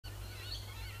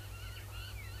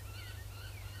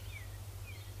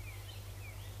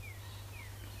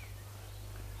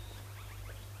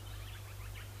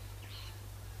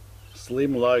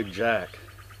Slim Low Jack.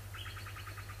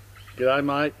 G'day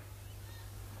mate.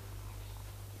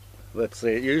 Let's see,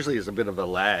 it usually is a bit of a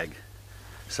lag,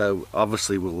 so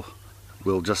obviously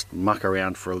we'll just muck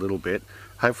around for a little bit.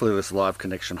 Hopefully this live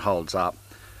connection holds up,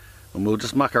 and we'll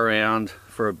just muck around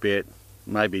for a bit,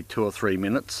 maybe 2 or 3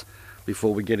 minutes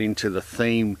before we get into the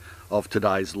theme of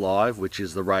today's live, which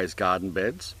is the raised garden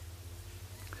beds.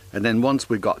 And then once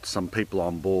we've got some people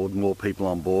on board, more people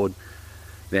on board,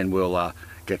 then we'll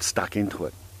get stuck into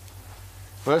it.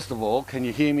 First of all, can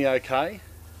you hear me okay?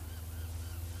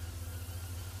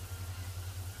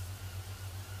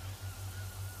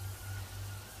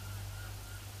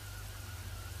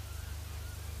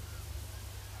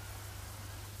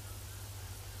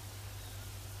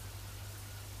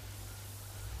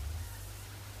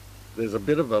 There's a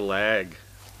bit of a lag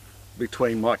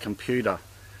between my computer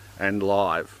and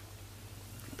live.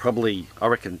 Probably, I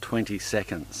reckon, 20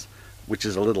 seconds, which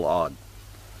is a little odd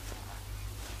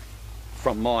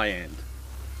from my end.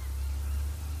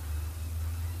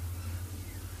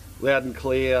 Loud and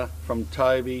clear from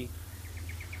Toby.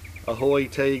 Ahoy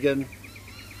Tegan.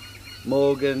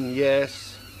 Morgan,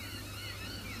 yes.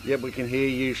 Yep, we can hear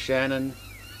you, Shannon.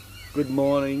 Good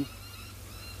morning.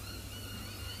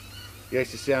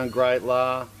 Yes, you sound great,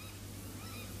 La.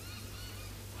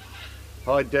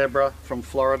 Hi, Deborah from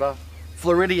Florida.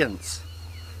 Floridians.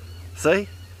 See?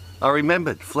 I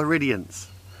remembered, Floridians.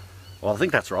 Well, I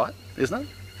think that's right, isn't it?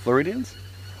 Floridians?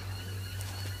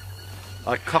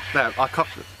 I cocked that.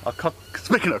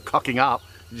 Speaking of cocking up,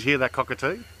 did you hear that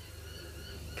cockatoo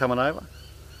coming over?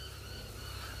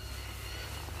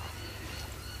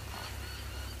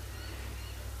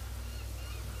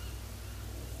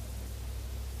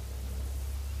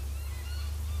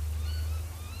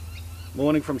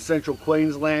 Morning from Central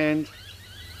Queensland.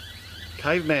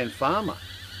 Caveman Farmer.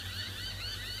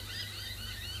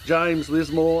 James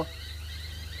Lismore.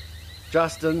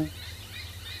 Justin.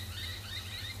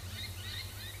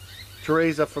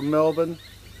 Teresa from Melbourne.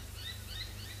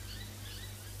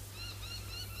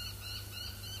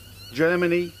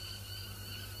 Germany.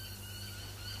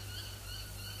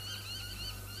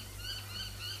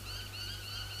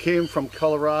 Kim from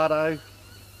Colorado.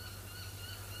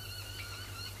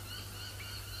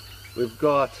 We've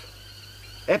got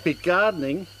Epic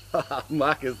Gardening.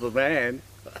 Mark is the man.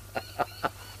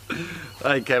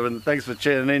 Hey Kevin, thanks for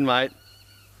tuning in, mate.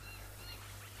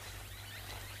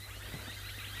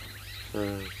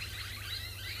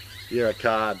 You're a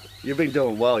card. You've been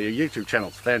doing well. Your YouTube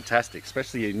channel's fantastic,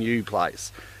 especially your new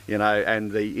place, you know,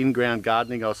 and the in-ground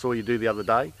gardening I saw you do the other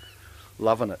day.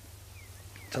 Loving it.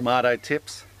 Tomato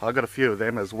tips. I got a few of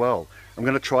them as well. I'm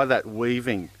going to try that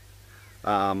weaving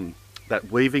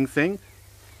thing.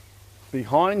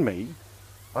 Behind me,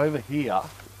 over here,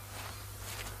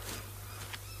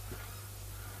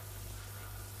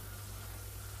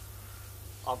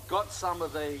 I've got some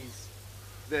of these,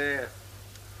 they're,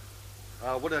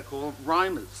 what do I call them?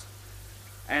 Roamers.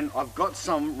 And I've got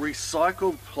some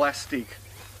recycled plastic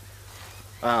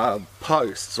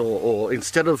posts, or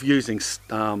instead of using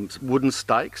wooden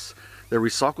stakes, they're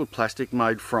recycled plastic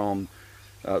made from,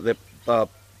 they're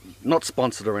not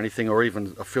sponsored or anything or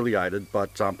even affiliated,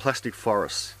 but Plastic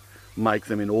Forests make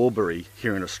them in Albury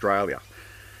here in Australia,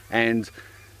 and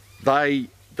they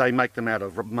make them out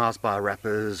of Mars bar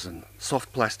wrappers and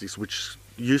soft plastics, which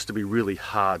used to be really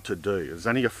hard to do. There's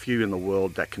only a few in the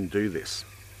world that can do this,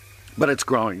 but it's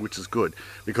growing, which is good,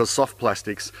 because soft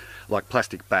plastics like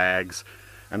plastic bags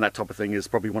and that type of thing is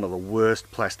probably one of the worst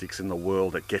plastics in the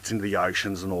world that gets into the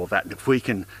oceans and all that. And if we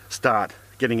can start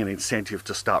getting an incentive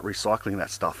to start recycling that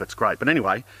stuff, it's great. But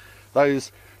anyway, I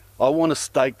want to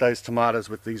stake those tomatoes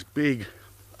with these big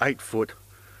 8-foot,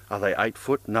 are they 8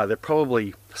 foot? No, they're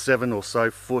probably 7 or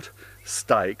so foot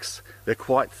stakes. They're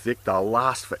quite thick, they'll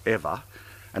last forever,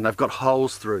 and they've got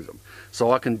holes through them.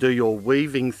 So I can do your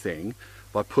weaving thing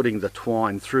by putting the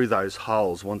twine through those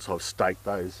holes once I've staked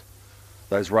those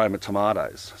Roma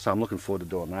tomatoes. So I'm looking forward to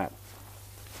doing that.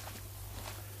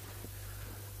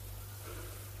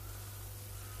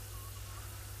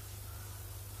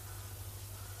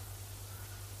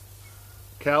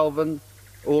 Calvin,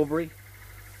 Aubrey.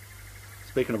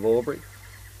 Speaking of Aubrey.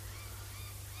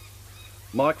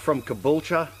 Mike from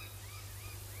Caboolture.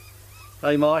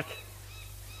 Hey Mike.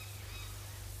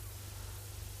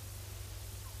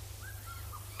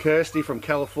 Kirsty from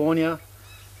California.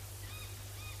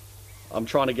 I'm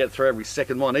trying to get through every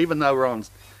second one, even though we're on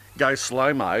go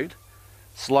slow-mo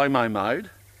mode,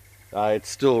 it's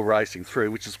still racing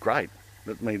through, which is great.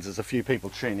 That means there's a few people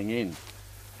tuning in.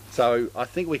 So I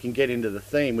think we can get into the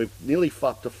theme. We've nearly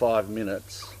up to 5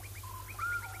 minutes,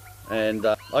 and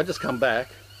I just come back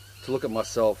to look at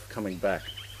myself coming back.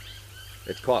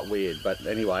 It's quite weird, but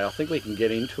anyway, I think we can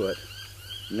get into it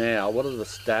now. What are the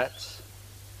stats?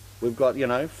 We've got, you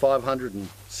know,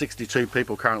 562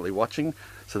 people currently watching,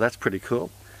 so that's pretty cool.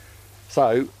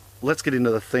 So let's get into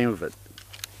the theme of it.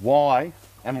 Why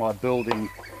am I building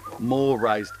more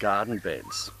raised garden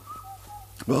beds?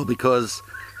 Well, because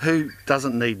who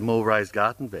doesn't need more raised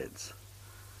garden beds?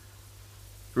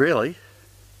 Really?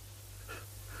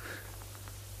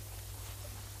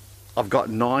 I've got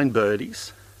 9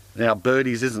 birdies. Now,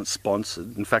 Birdies isn't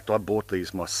sponsored. In fact, I bought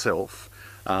these myself.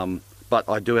 But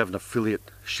I do have an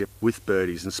affiliateship with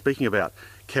Birdies. And speaking about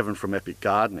Kevin from Epic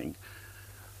Gardening,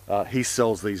 he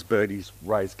sells these Birdies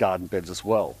raised garden beds as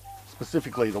well.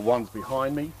 Specifically the ones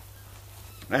behind me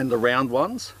and the round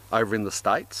ones over in the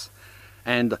States.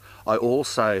 And I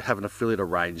also have an affiliate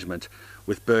arrangement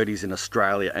with Birdies in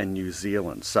Australia and New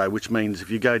Zealand. So, which means if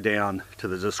you go down to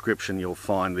the description, you'll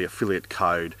find the affiliate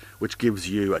code, which gives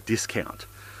you a discount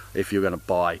if you're going to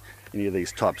buy any of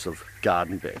these types of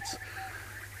garden beds.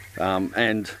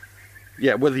 And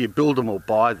yeah, whether you build them or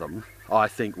buy them, I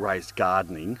think raised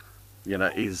gardening, you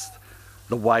know, is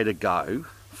the way to go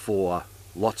for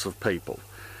lots of people.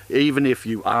 Even if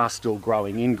you are still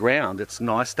growing in ground, it's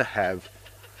nice to have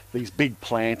these big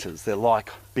planters. They're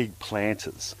like big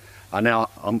planters. Now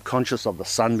I'm conscious of the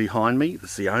sun behind me.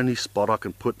 It's the only spot I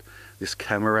can put this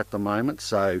camera at the moment,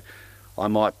 so I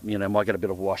might, you know, might get a bit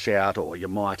of washout, or you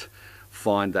might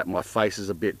find that my face is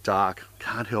a bit dark.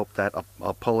 Can't help that. I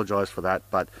apologise for that,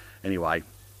 but anyway,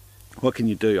 what can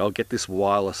you do? I'll get this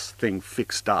wireless thing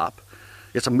fixed up.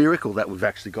 It's a miracle that we've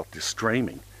actually got this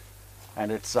streaming,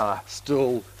 and it's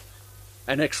still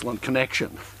an excellent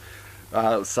connection.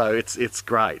 So it's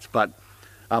great. But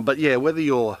yeah, whether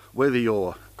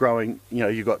you're growing, you know,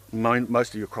 you've got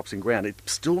most of your crops in ground,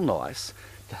 it's still nice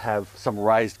to have some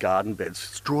raised garden beds.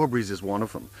 Strawberries is one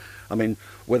of them. I mean,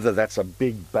 whether that's a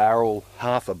big barrel,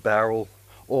 half a barrel,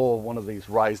 or one of these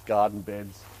raised garden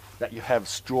beds that you have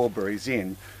strawberries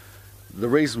in, the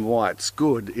reason why it's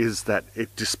good is that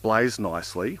it displays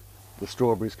nicely. The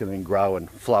strawberries can then grow and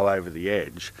flow over the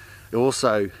edge. It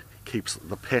also keeps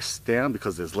the pests down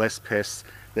because there's less pests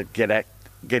that get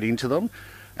into them,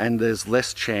 and there's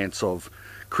less chance of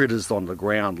critters on the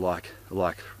ground like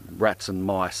rats and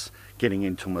mice getting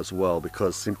into them as well,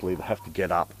 because simply they have to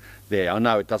get up there. I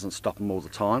know it doesn't stop them all the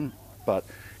time, but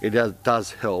it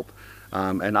does help,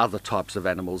 and other types of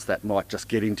animals that might just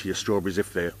get into your strawberries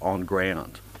if they're on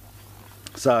ground.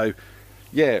 So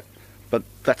yeah, but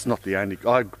that's not the only.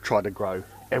 I try to grow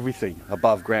everything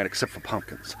above ground except for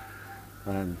pumpkins,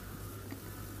 and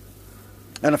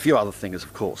a few other things,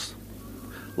 of course,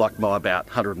 like my about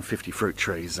 150 fruit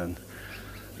trees and,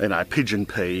 you know, pigeon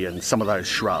pea and some of those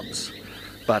shrubs.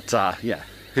 But yeah,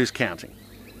 who's counting?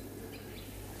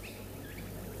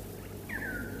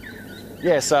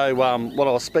 Yeah, so what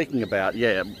I was speaking about,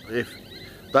 yeah, if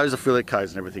those affiliate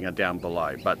codes and everything are down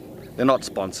below, but they're not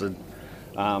sponsored,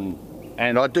 and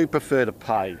I do prefer to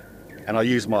pay, and I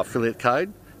use my affiliate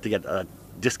code to get a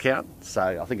discount.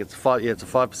 So I think it's it's a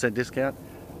 5% discount.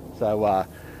 So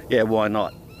yeah, why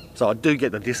not? So I do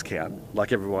get the discount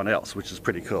like everyone else, which is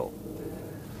pretty cool.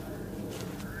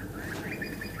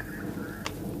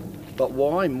 But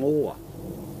why more?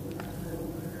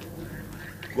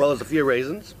 Well, there's a few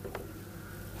reasons.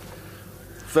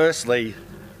 Firstly,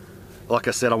 like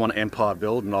I said, I want to empire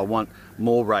build, and I want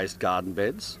more raised garden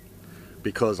beds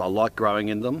because I like growing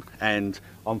in them, and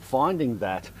I'm finding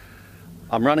that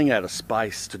I'm running out of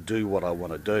space to do what I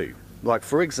want to do. Like,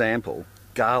 for example,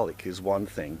 garlic is one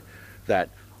thing that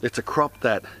it's a crop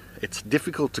that it's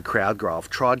difficult to crowd grow. I've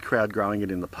tried crowd growing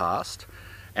it in the past,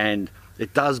 and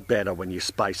it does better when you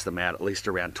space them out at least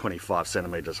around 25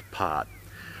 centimeters apart.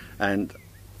 And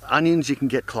onions you can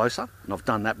get closer, and I've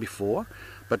done that before,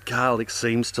 but garlic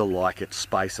seems to like its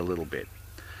space a little bit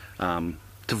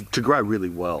to grow really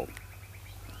well.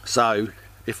 So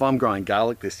if I'm growing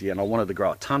garlic this year and I wanted to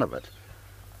grow a ton of it,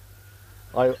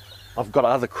 I've got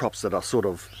other crops that are sort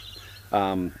of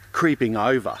creeping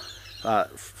over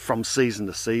from season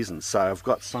to season. So I've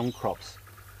got some crops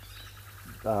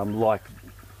like,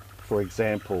 for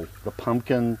example, the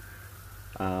pumpkin,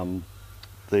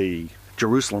 the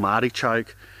Jerusalem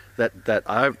artichoke,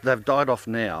 they've died off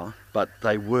now, but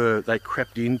they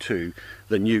crept into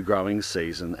the new growing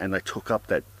season and they took up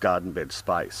that garden bed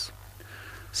space.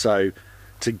 So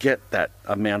to get that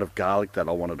amount of garlic that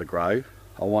I wanted to grow,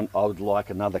 I would like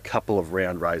another couple of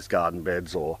round raised garden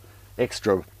beds or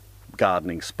extra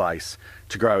gardening space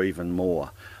to grow even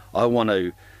more. I want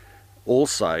to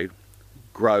also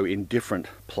grow in different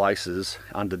places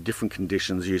under different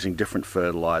conditions using different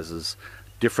fertilizers,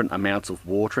 different amounts of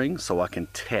watering so I can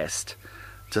test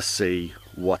to see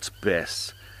what's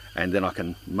best, and then I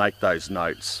can make those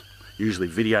notes, usually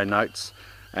video notes,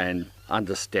 and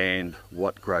understand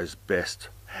what grows best,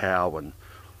 how and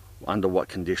under what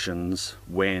conditions,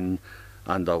 when,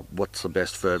 under what's the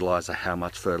best fertilizer, how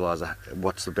much fertilizer,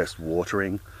 what's the best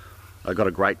watering. I got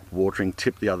a great watering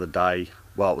tip the other day,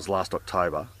 well, it was last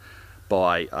October,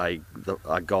 by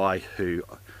a guy who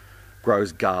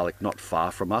grows garlic not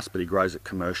far from us, but he grows it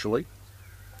commercially.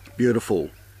 Beautiful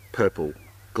purple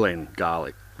Glen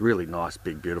garlic, really nice,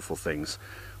 big, beautiful things.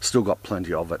 Still got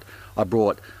plenty of it. I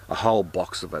brought a whole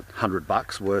box of it,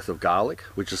 $100 worth of garlic,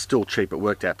 which is still cheap. It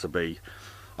worked out to be,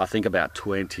 I think, about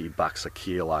 $20 a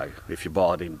kilo if you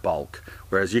buy it in bulk.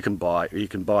 Whereas you can buy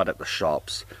it at the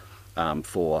shops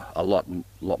for a lot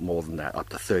more than that, up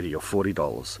to $30 or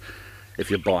 $40 if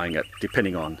you're buying it,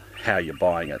 depending on how you're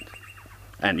buying it.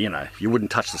 And you know, you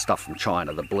wouldn't touch the stuff from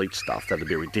China, the bleach stuff, that'd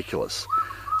be ridiculous.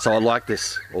 So I like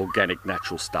this organic,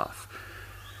 natural stuff.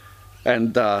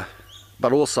 And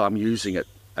but also I'm using it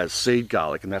as seed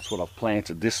garlic, and that's what I've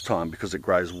planted this time because it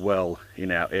grows well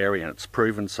in our area and it's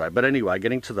proven so. But anyway,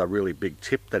 getting to the really big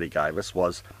tip that he gave us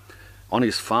was, on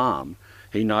his farm,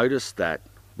 he noticed that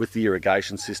with the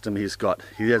irrigation system he has got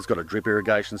a drip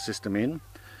irrigation system in,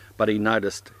 but he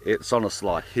noticed it's on a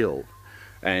slight hill,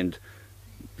 and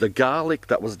the garlic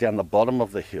that was down the bottom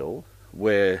of the hill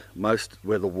where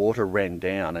the water ran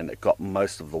down and it got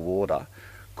most of the water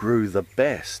grew the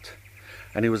best.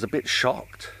 And he was a bit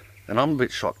shocked, and I'm a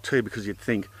bit shocked too, because you'd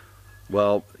think,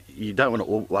 well, you don't want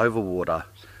to overwater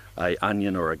an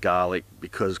onion or a garlic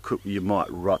because you might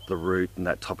rot the root and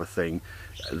that type of thing.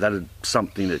 That is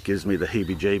something that gives me the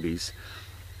heebie-jeebies.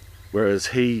 Whereas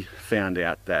he found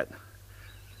out that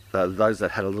those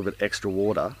that had a little bit extra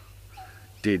water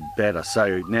did better.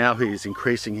 So now he's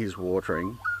increasing his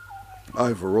watering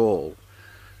overall,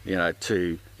 you know,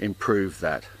 to improve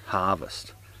that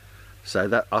harvest. So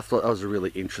that, I thought that was a really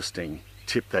interesting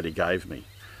tip that he gave me.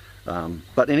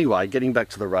 But anyway, getting back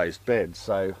to the raised beds,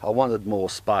 so I wanted more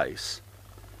space.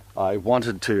 I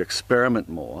wanted to experiment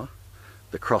more.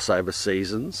 The crossover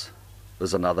seasons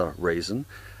was another reason.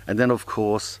 And then of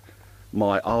course,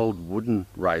 my old wooden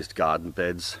raised garden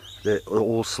beds, they're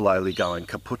all slowly going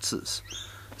kaputzes.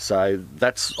 So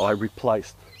I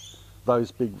replaced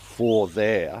those big 4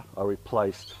 there. I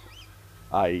replaced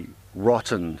a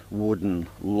rotten wooden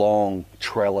long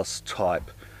trellis type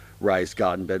raised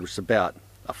garden bed, which is about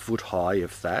a foot high,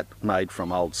 if that, made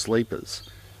from old sleepers,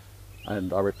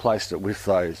 and I replaced it with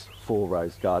those 4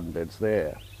 raised garden beds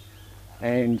there.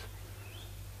 And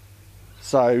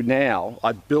so now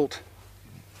I built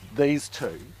these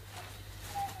 2,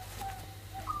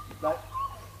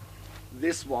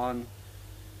 this one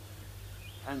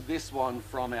and this one,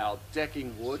 from our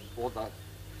decking wood, or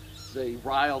the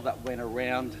rail that went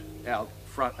around our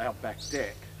back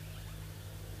deck.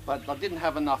 But I didn't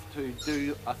have enough to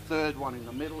do a 3rd one in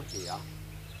the middle here,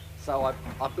 so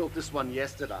I built this one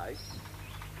yesterday.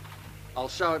 I'll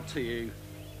show it to you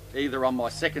either on my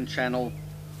 2nd channel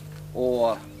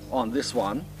or on this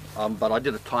one, but I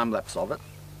did a time lapse of it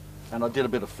and I did a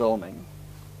bit of filming.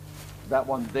 That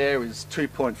one there is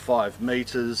 2.5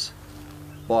 meters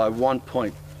by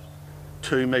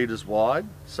 1.2 meters wide,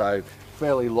 so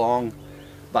fairly long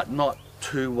but not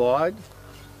too wide,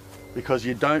 because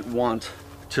you don't want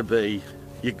to be,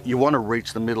 you want to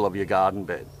reach the middle of your garden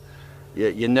bed.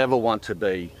 You never want to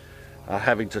be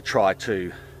having to try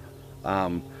to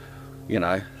you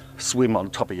know, swim on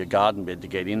top of your garden bed to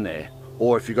get in there.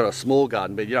 Or if you've got a small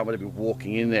garden bed, you don't want to be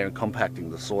walking in there and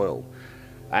compacting the soil.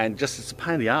 And just, it's a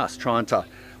pain in the ass trying to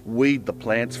weed the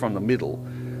plants from the middle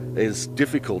is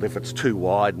difficult if it's too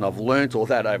wide, and I've learnt all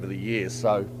that over the years.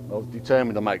 So I was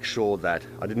determined to make sure that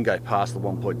I didn't go past the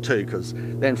 1.2, because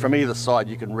then from either side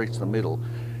you can reach the middle.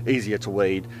 Easier to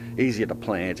weed, easier to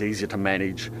plant, easier to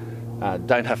manage,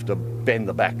 don't have to bend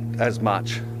the back as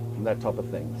much, and that type of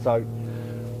thing. So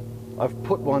I've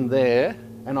put one there,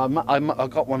 and I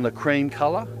got one the cream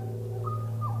colour.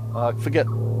 I forget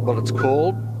what it's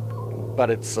called, but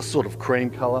it's a sort of cream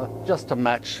colour, just to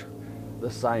match the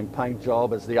same paint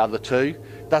job as the other 2.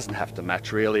 Doesn't have to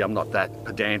match really, I'm not that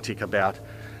pedantic about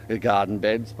the garden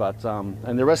beds, but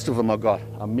and the rest of them I've got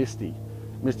a misty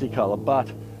colour.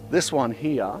 But this one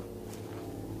here,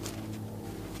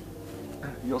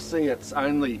 you'll see it's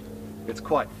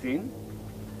quite thin,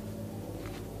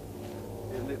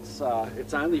 and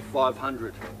it's only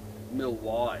 500 mil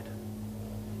wide.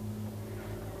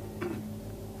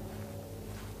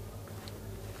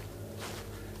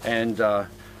 And the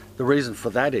reason for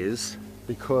that is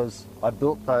because I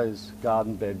built those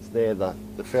garden beds there, the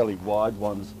fairly wide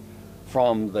ones,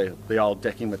 from the old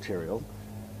decking material.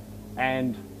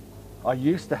 And I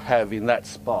used to have in that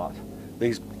spot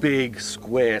these big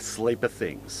square sleeper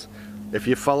things. If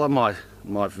you follow my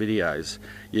videos,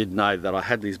 you'd know that I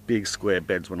had these big square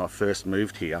beds when I first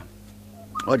moved here.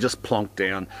 I just plonked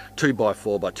down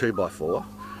 2x4 by 2x4,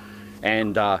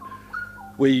 and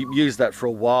we used that for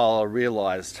a while. I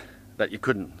realised that you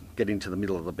couldn't get into the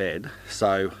middle of the bed,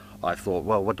 so I thought,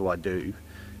 well, what do I do?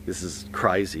 This is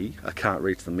crazy, I can't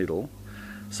reach the middle.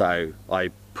 So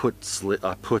I put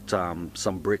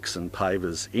some bricks and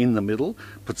pavers in the middle,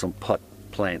 put some pot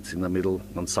plants in the middle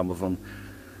on some of them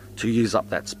to use up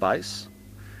that space,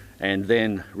 and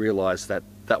then realised that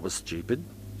that was stupid,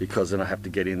 because then I have to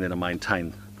get in there to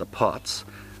maintain the pots.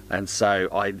 And so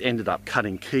I ended up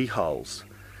cutting keyholes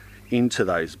into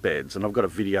those beds, and I've got a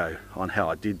video on how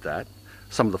I did that.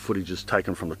 Some of the footage is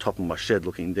taken from the top of my shed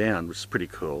looking down, which is pretty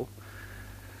cool.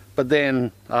 But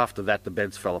then after that, the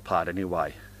beds fell apart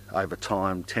anyway. Over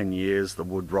time, 10 years, the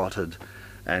wood rotted,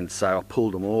 and so I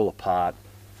pulled them all apart,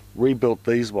 rebuilt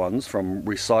these ones from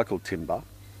recycled timber,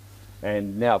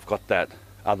 and now I've got that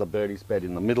other birdie's bed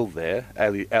in the middle there,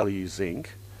 alu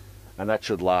zinc, and that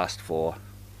should last for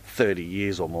 30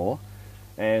 years or more.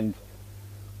 And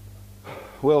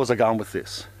where was I going with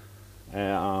this?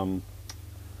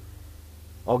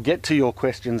 I'll get to your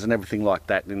questions and everything like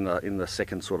that in the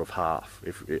second sort of half.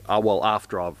 Well,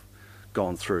 after I've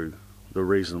gone through the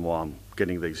reason why I'm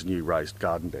getting these new raised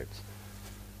garden beds,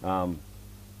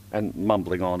 and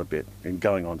mumbling on a bit and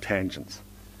going on tangents.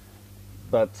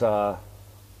 But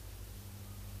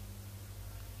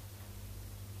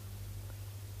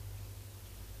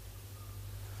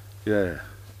yeah,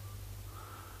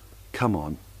 come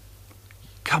on,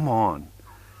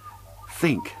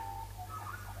 think.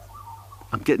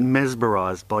 I'm getting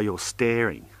mesmerised by your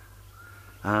staring.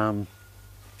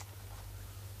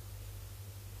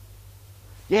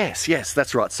 Yes,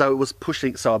 that's right. So it was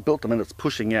pushing, so I built them and it's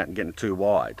pushing out and getting too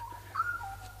wide.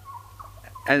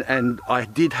 And I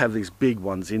did have these big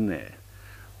ones in there.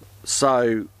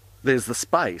 So there's the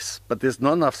space, but there's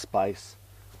not enough space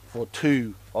for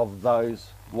two of those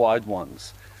wide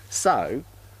ones. So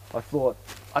I thought,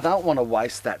 I don't want to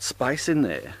waste that space in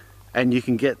there. And you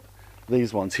can get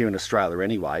these ones here in Australia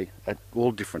anyway, at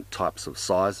all different types of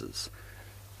sizes.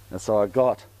 And so I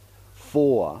got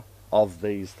 4 of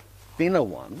these thinner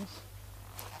ones,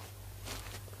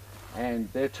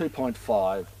 and they're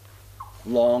 2.5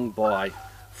 long by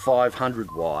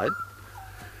 500 wide,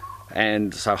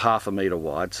 and so half a metre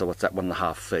wide, so what's that,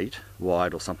 1.5 feet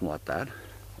wide or something like that.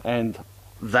 And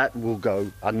that will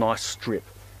go a nice strip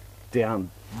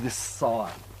down this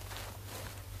side.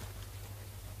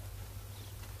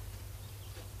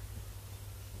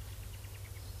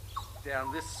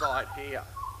 Down this side here,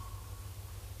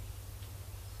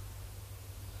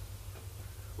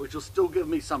 which will still give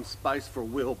me some space for a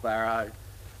wheelbarrow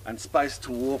and space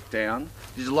to walk down.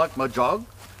 Did you like my jog?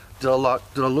 Did I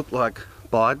look like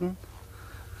Biden?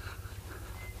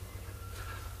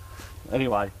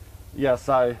 Anyway, yeah,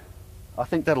 so I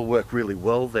think that'll work really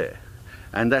well there,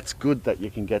 and that's good that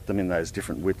you can get them in those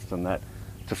different widths and that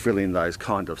to fill in those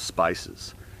kind of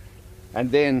spaces. And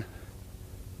then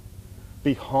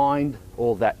behind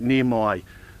all that, near my,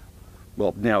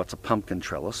 well, now it's a pumpkin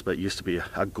trellis, but it used to be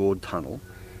a gourd tunnel.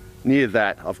 Near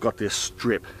that, I've got this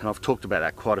strip, and I've talked about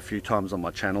that quite a few times on my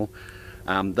channel.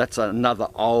 That's another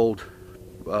old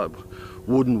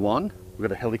wooden one. We've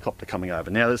got a helicopter coming over.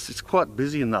 Now, it's quite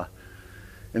busy in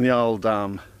the old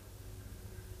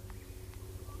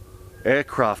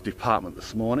aircraft department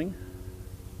this morning.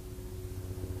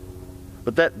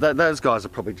 But those guys are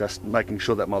probably just making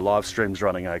sure that my live stream's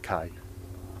running okay.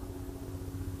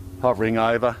 Hovering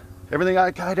over. Everything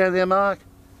okay down there, Mark?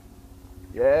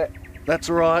 Yeah, that's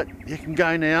all right. You can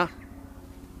go now.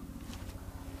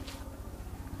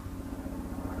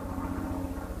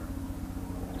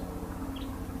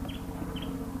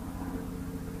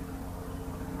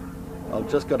 I've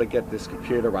just got to get this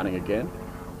computer running again.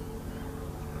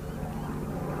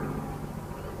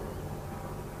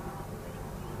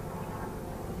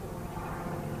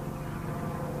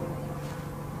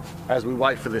 As we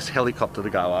wait for this helicopter to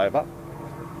go over.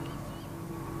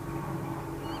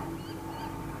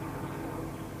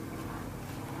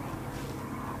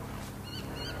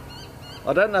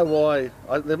 I don't know why,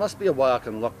 there must be a way I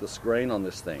can lock the screen on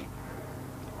this thing.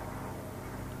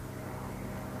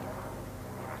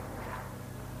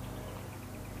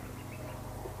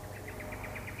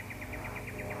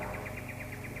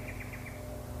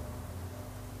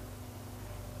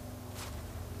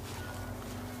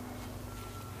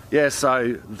 Yeah,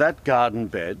 so that garden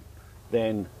bed,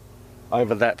 then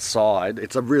over that side,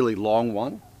 it's a really long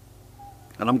one,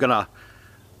 And I'm gonna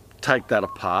take that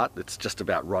apart. It's just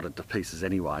about rotted to pieces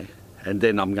anyway. And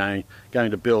then I'm going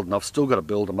to build, and I've still got to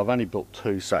build them. I've only built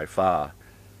 2 so far.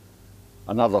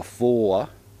 Another 4,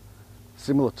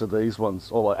 similar to these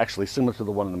ones, or actually similar to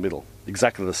the one in the middle.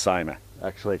 Exactly the same,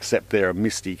 actually, except they're a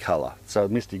misty colour. So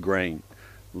misty green,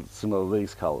 similar to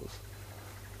these colours.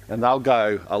 And they'll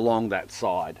go along that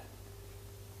side.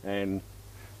 And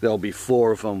there'll be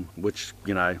 4 of them, which,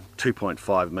 you know,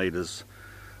 2.5 metres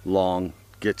long,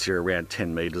 gets you around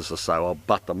 10 metres or so. I'll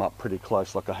butt them up pretty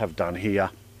close like I have done here.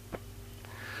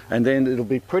 And then it'll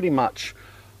be pretty much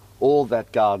all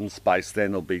that garden space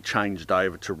then will be changed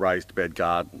over to raised bed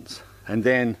gardens. And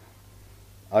then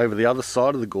over the other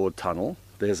side of the gourd tunnel,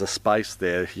 there's a space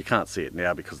there. You can't see it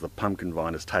now because the pumpkin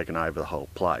vine has taken over the whole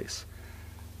place.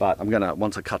 But I'm gonna,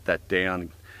 once I cut that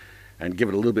down and give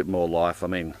it a little bit more life, I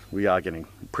mean, we are getting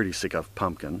pretty sick of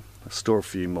pumpkin. I'll store a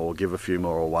few more, give a few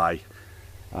more away.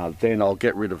 Then I'll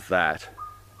get rid of that,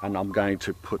 and I'm going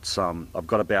to put some, I've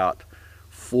got about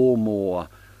 4 more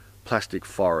plastic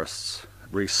forests,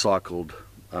 recycled,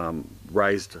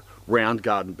 raised round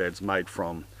garden beds made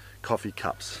from coffee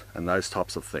cups and those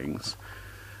types of things.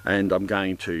 And I'm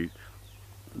going to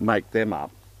make them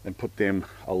up and put them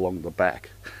along the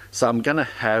back. So I'm going to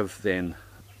have then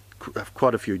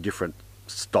quite a few different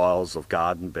styles of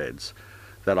garden beds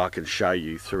that I can show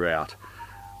you throughout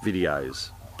videos,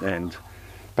 and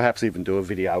perhaps even do a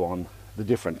video on the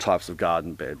different types of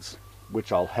garden beds,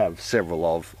 which I'll have several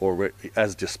of already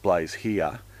as displays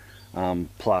here,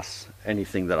 plus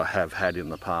anything that I have had in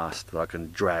the past that I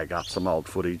can drag up some old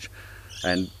footage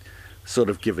and sort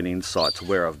of give an insight to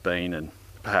where I've been, and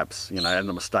perhaps, you know, and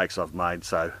the mistakes I've made,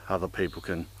 so other people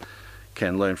can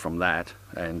learn from that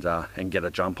and get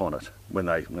a jump on it when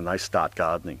they start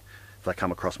gardening, if they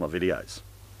come across my videos.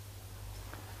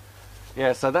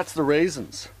 Yeah, so that's the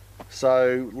reasons.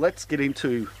 So let's get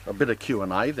into a bit of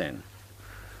Q&A then.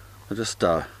 I just,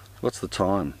 what's the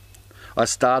time? I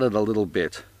started a little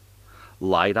bit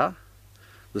later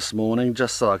this morning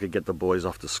just so I could get the boys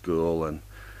off to school and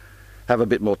have a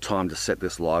bit more time to set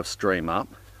this live stream up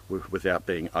without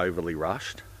being overly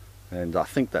rushed. And I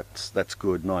think that's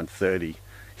good, 9:30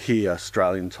 here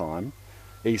Australian time,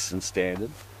 Eastern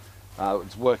Standard.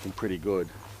 It's working pretty good.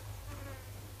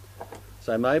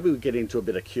 So maybe we get into a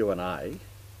bit of Q&A.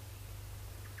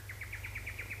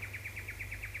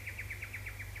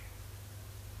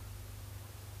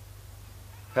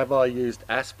 Have I used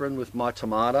aspirin with my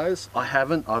tomatoes? I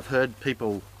haven't. I've heard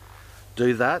people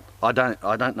do that. I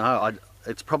don't know.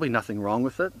 It's probably nothing wrong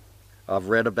with it. I've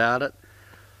read about it.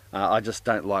 I just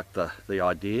don't like the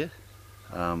idea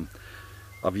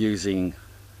of using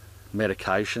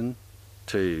medication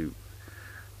to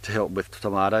help with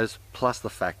tomatoes, plus the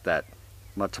fact that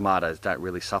my tomatoes don't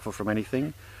really suffer from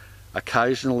anything.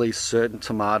 Occasionally certain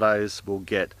tomatoes will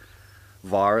get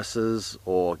viruses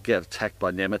or get attacked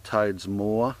by nematodes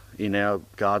more in our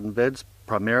garden beds,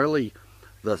 primarily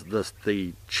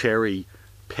the cherry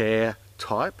pear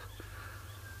type,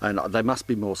 and they must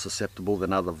be more susceptible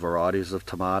than other varieties of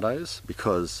tomatoes,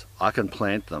 because I can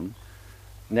plant them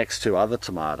next to other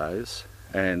tomatoes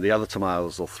and the other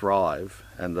tomatoes will thrive,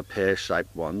 and the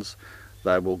pear-shaped ones,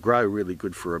 they will grow really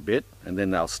good for a bit and then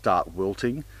they'll start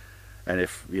wilting. And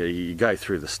if you go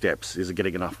through the steps, is it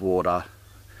getting enough water?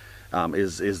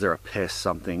 Is there a pest?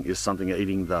 Is something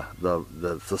eating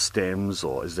the stems,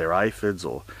 or is there aphids?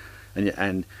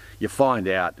 And you find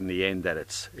out in the end that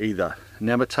it's either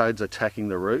nematodes attacking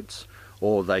the roots,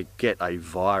 or they get a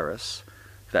virus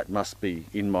that must be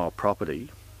in my property,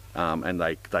 and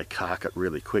they cark it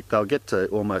really quick. They'll get to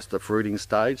almost the fruiting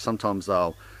stage. Sometimes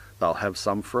they'll have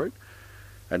some fruit,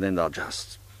 and then they'll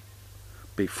just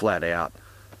be flat out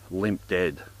limp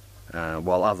dead,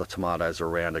 while other tomatoes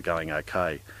around are going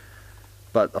okay.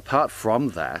 But apart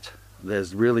from that,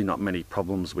 there's really not many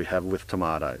problems we have with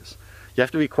tomatoes. You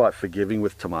have to be quite forgiving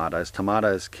with tomatoes.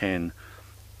 Tomatoes can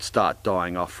start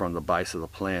dying off from the base of the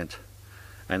plant,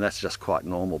 and that's just quite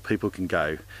normal. People can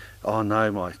go, oh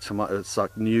no, my tomato, it's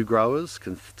like new growers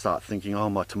can start thinking, oh,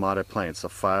 my tomato plants are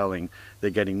failing,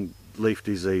 they're getting leaf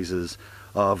diseases,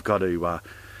 oh, I've got to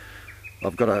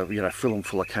fill them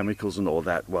full of chemicals and all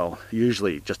that. Well,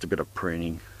 usually just a bit of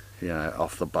pruning,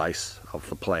 off the base of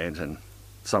the plant, and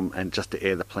just to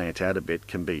air the plant out a bit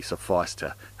can be suffice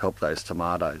to help those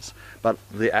tomatoes. But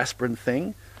the aspirin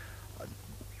thing,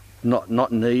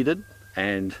 not needed,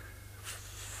 and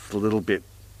I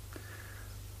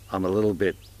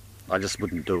just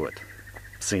wouldn't do it.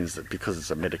 Seems that because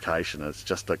it's a medication, it's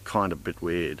just a kind of bit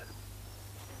weird.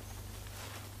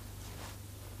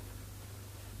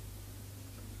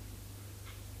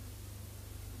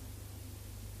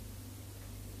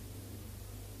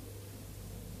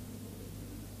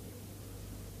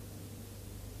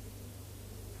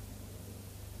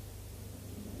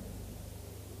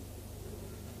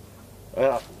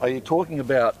 Are you talking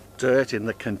about dirt in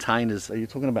the containers? Are you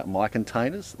talking about my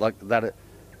containers? Like that?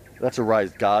 That's a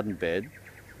raised garden bed.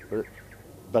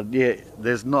 But yeah,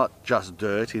 there's not just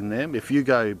dirt in them. If you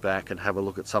go back and have a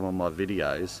look at some of my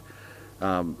videos,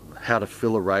 how to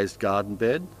fill a raised garden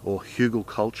bed or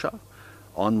hugelkultur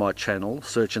on my channel,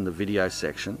 search in the video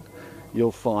section,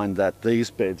 you'll find that these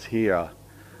beds here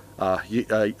are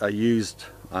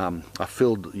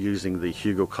filled using the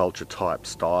hugelkultur type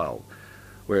style.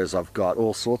 Whereas I've got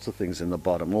all sorts of things in the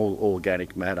bottom, all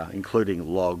organic matter, including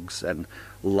logs and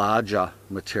larger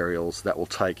materials that will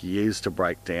take years to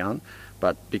break down,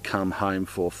 but become home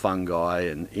for fungi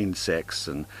and insects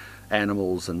and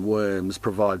animals and worms,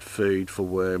 provide food for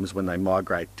worms when they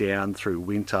migrate down through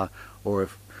winter, or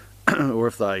if or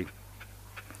if they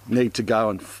need to go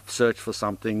and search for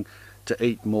something to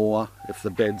eat more, if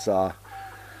the beds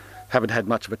haven't had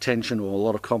much of attention or a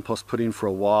lot of compost put in for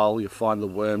a while, you find the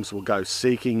worms will go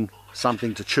seeking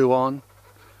something to chew on,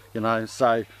 you know.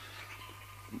 So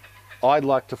I'd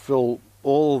like to fill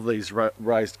all of these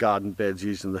raised garden beds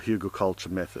using the hugelkultur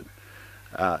method.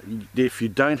 If you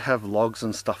don't have logs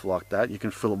and stuff like that, you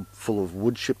can fill them full of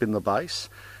wood chip in the base.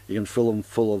 You can fill them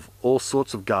full of all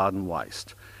sorts of garden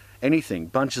waste. Anything,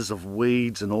 bunches of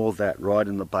weeds and all that right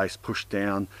in the base, pushed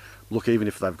down. Look, even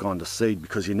if they've gone to seed,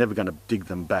 because you're never going to dig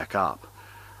them back up.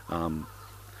 And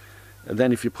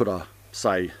then if you put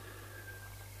say,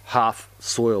 half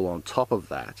soil on top of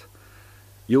that,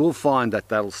 you will find that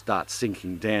that'll start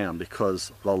sinking down,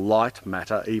 because the light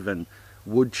matter, even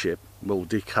wood chip, will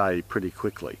decay pretty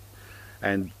quickly.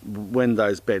 And when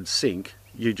those beds sink,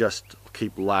 you just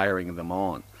keep layering them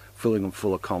on, filling them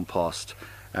full of compost,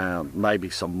 maybe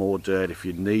some more dirt if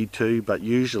you need to, but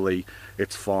usually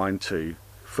it's fine to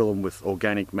fill them with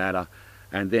organic matter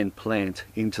and then plant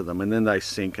into them, and then they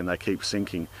sink and they keep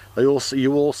sinking.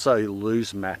 You also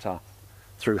lose matter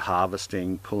through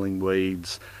harvesting, pulling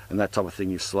weeds and that type of thing.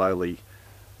 You slowly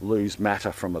lose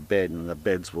matter from a bed and the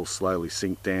beds will slowly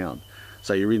sink down.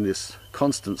 So you're in this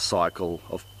constant cycle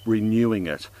of renewing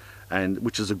it, and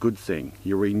which is a good thing.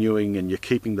 You're renewing and you're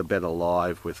keeping the bed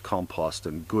alive with compost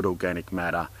and good organic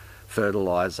matter,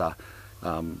 fertilizer,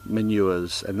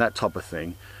 manures and that type of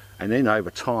thing. And then over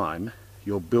time,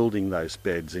 you're building those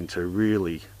beds into a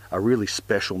really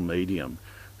special medium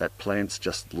that plants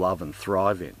just love and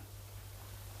thrive in.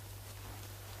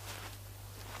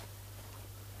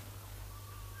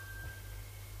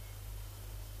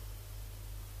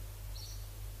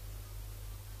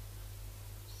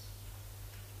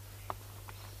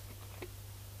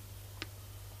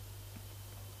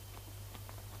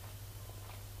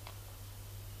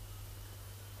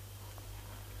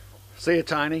 See you,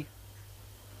 Tony.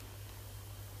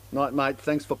 Night, mate.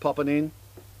 Thanks for popping in.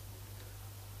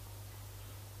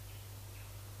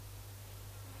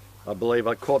 I believe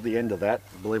I caught the end of that.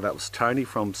 I believe that was Tony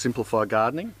from Simplify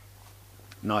Gardening.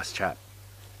 Nice chap.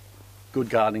 Good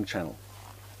gardening channel.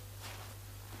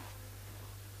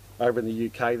 Over in the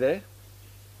UK there.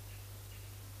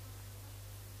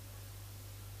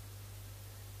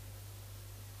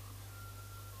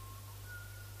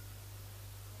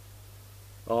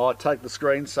 Oh, take the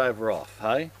screensaver off,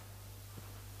 hey?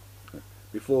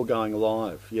 Before going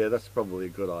live. Yeah, that's probably a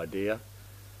good idea.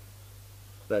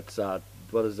 That's,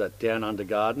 what is that, Down Under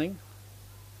Gardening?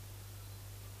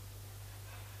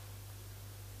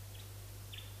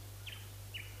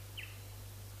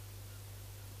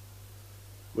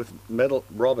 With metal,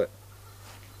 Robert.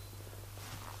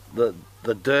 The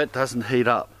dirt doesn't heat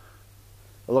up.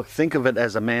 Look, think of it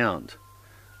as a mound.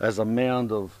 As a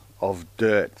mound of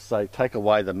dirt. So take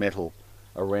away the metal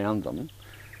around them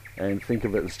and think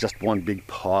of it as just one big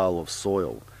pile of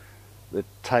soil. It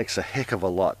takes a heck of a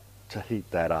lot to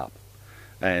heat that up,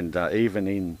 and even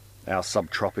in our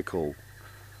subtropical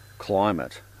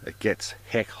climate, it gets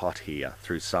heck hot here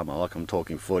through summer, like I'm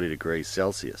talking 40 degrees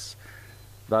Celsius.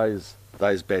 Those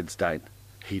beds don't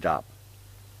heat up.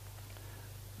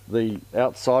 The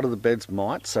outside of the beds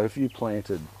might, so if you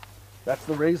planted, that's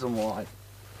the reason why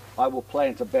I will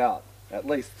plant about at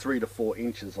least 3 to 4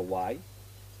 inches away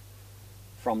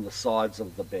from the sides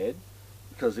of the bed,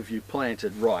 because if you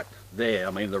planted right there,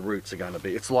 I mean, the roots are going to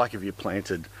be, it's like if you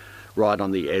planted right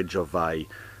on the edge of a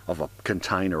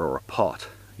container or a pot,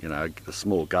 you know, a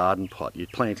small garden pot,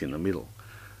 you'd plant in the middle.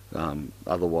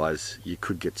 Otherwise you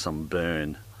could get some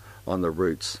burn on the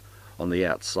roots on the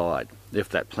outside if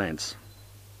that plant's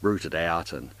rooted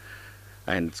out, and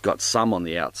it's got some on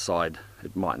the outside.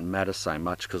 It mightn't matter so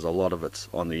much because a lot of it's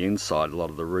on the inside, a lot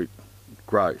of the root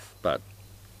growth, but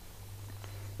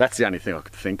that's the only thing I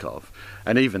could think of.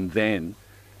 And even then,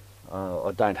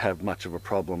 I don't have much of a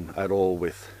problem at all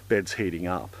with beds heating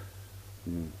up.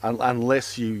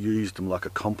 Unless you used them like a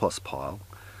compost pile,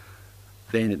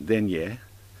 then yeah.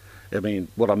 I mean,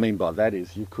 what I mean by that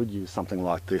is you could use something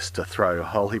like this to throw a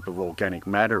whole heap of organic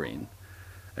matter in,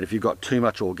 and if you've got too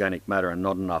much organic matter and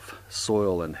not enough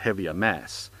soil and heavier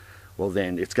mass, well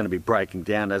then it's going to be breaking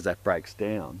down. As that breaks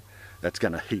down, that's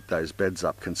going to heat those beds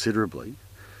up considerably.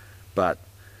 But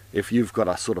if you've got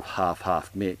a sort of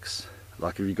half-half mix,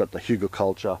 like if you've got the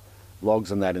hugelkultur,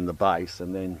 logs and that in the base,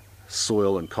 and then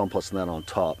soil and compost and that on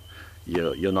top,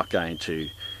 you're not going to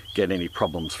get any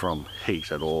problems from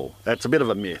heat at all. That's a bit of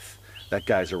a myth that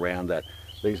goes around, that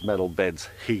these metal beds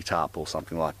heat up or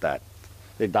something like that.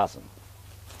 It doesn't.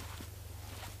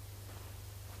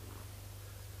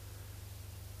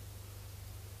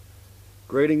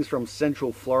 Greetings from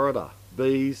Central Florida.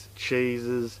 Bees,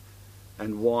 cheeses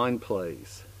and wine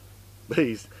please.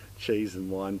 Bees, cheese and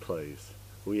wine please.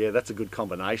 Well yeah, that's a good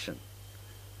combination.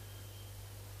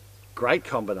 Great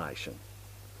combination.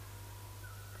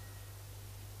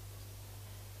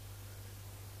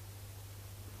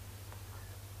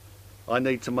 I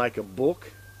need to make a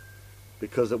book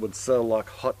because it would sell like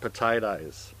hot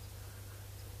potatoes.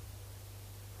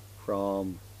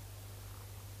 From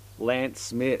Lance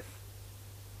Smith.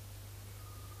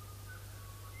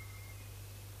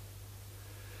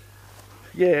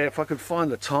 Yeah, if I could find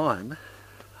the time.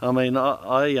 I mean,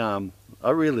 I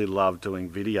really love doing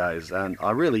videos, and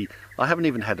I haven't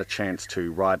even had a chance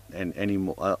to write any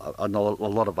more, a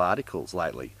lot of articles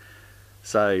lately.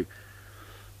 So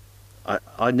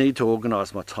I need to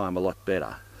organise my time a lot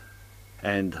better,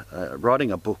 and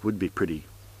writing a book would be pretty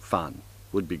fun,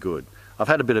 would be good. I've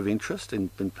had a bit of interest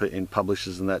in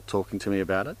publishers and that talking to me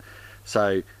about it,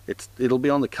 so it'll be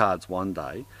on the cards one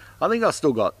day. I think I've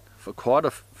still got for quite a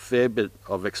fair bit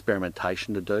of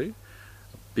experimentation to do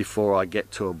before I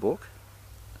get to a book.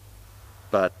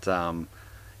 But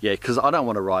yeah, because I don't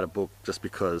want to write a book just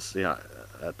because, you know,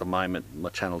 at the moment my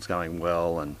channel's going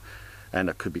well and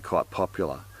it could be quite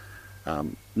popular.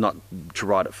 Not to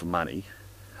write it for money.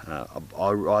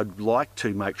 I'd like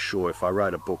to make sure if I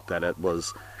wrote a book that it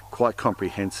was quite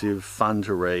comprehensive, fun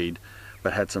to read,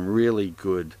 but had some really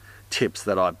good tips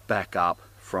that I back up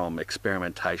from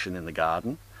experimentation in the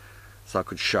garden, so I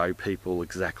could show people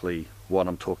exactly what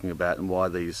I'm talking about and why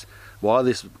this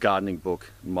gardening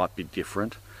book might be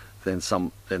different than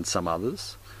some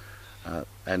others,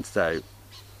 and so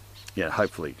yeah,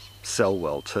 hopefully sell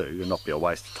well too and not be a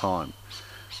waste of time.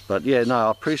 But yeah, no,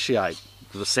 I appreciate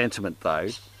the sentiment though,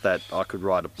 that I could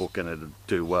write a book and it'd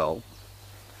do well.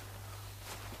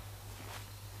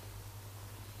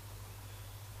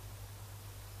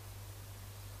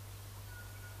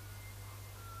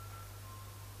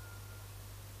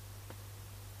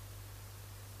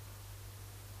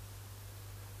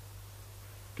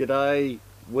 G'day,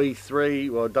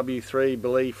 W3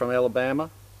 Billy from Alabama.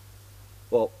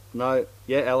 Well, no,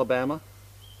 yeah, Alabama.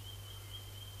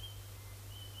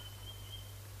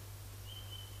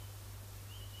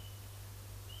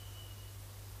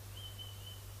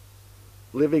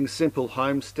 Living Simple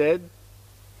Homestead.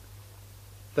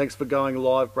 Thanks for going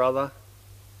live, brother.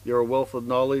 You're a wealth of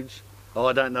knowledge. Oh,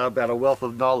 I don't know about a wealth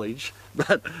of knowledge,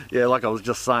 but yeah, like I was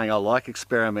just saying, I like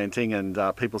experimenting, and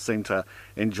people seem to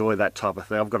enjoy that type of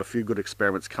thing. I've got a few good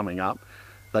experiments coming up.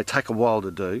 They take a while to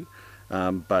do,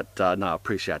 but no, I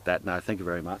appreciate that. No, thank you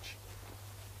very much.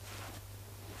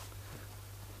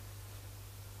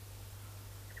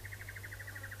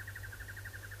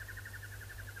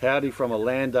 Howdy from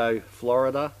Orlando,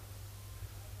 Florida.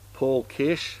 Paul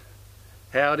Kish.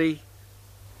 Howdy.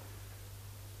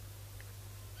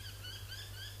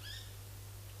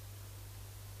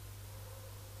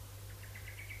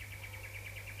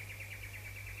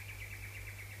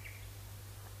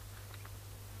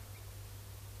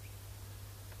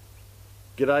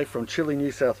 G'day from chilly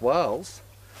New South Wales.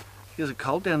 Is it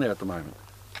cold down there at the moment?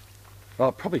 Oh,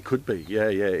 it probably could be. Yeah,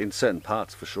 in certain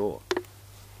parts for sure.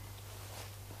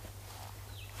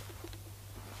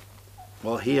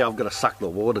 Well, here I've got to suck the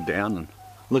water down, and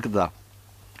look at the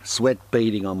sweat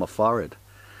beading on my forehead.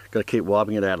 Got to keep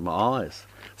wiping it out of my eyes.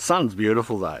 Sun's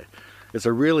beautiful though. It's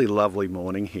a really lovely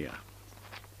morning here.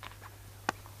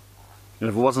 And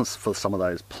if it wasn't for some of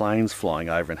those planes flying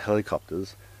over and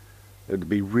helicopters, it would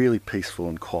be really peaceful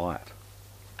and quiet.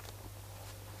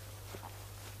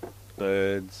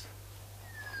 Birds.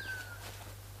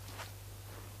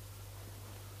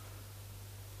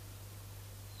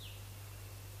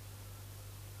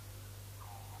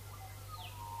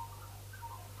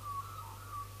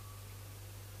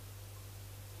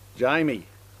 Jamie,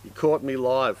 you caught me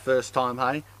live first time,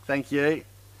 hey? Thank you.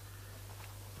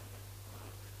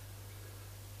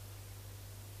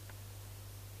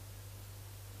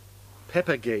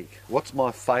 pepper geek. What's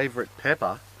my favourite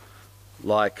pepper?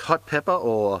 Like hot pepper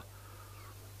or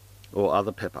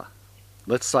other pepper?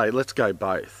 Let's go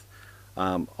both.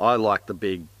 I like the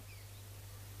big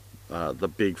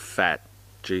fat,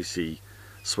 juicy,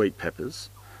 sweet peppers.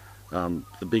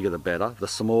 The bigger the better. The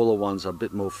smaller ones are a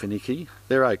bit more finicky.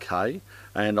 They're okay,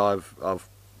 and I've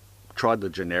tried the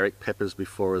generic peppers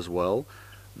before as well,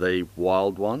 the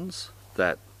wild ones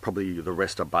that probably the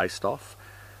rest are based off,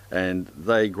 and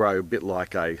they grow a bit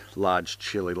like a large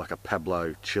chili, like a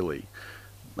Pablo chili,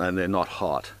 and they're not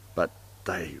hot, but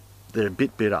they're a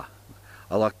bit bitter.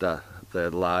 I like the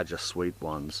larger sweet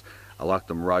ones. I like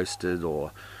them roasted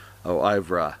or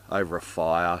over a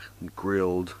fire,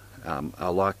 grilled. I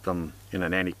like them in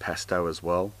an antipasto as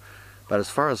well. But as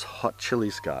far as hot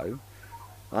chilies go,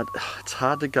 it's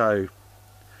hard to go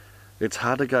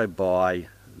by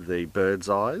the bird's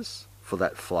eyes for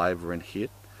that flavour and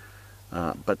hit.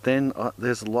 But then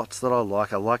there's lots that I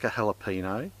like. I like a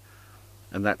jalapeno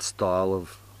and that style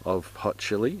of hot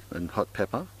chili and hot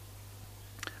pepper,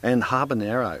 and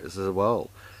habaneros as well,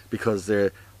 because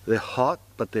they're hot,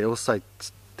 but they're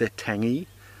tangy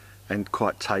and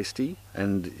quite tasty,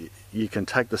 and you can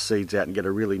take the seeds out and get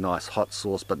a really nice hot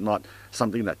sauce, but not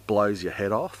something that blows your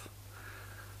head off.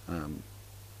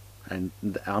 And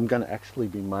I'm going to actually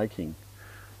be making,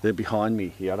 they're behind me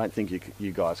here, I don't think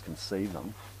you guys can see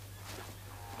them.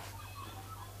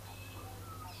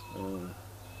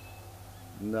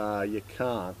 No, you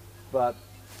can't, but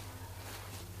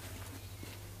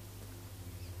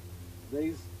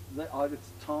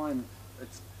it's time,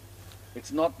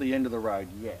 it's not the end of the road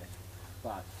yet,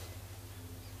 but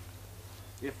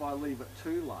if I leave it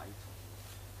too late,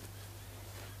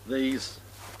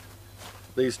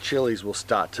 these chilies will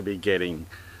start to be getting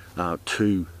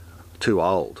too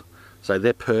old. So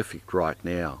they're perfect right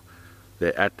now.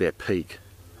 They're at their peak,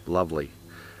 lovely.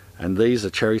 And these are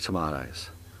cherry tomatoes.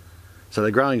 So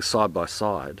they're growing side by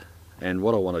side, and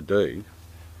what I want to do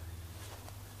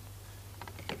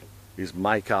is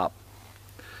make up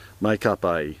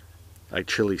a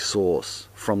chili sauce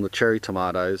from the cherry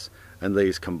tomatoes and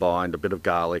these combined, a bit of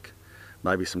garlic,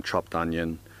 maybe some chopped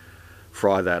onion,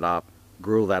 fry that up,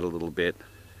 grill that a little bit,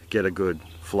 get a good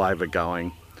flavour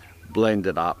going, blend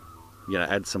it up,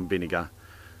 add some vinegar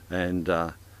and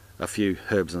a few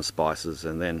herbs and spices,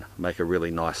 and then make a really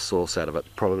nice sauce out of it.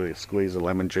 Probably a squeeze of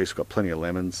lemon juice, got plenty of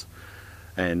lemons,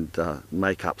 and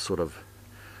make it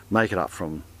up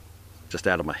from just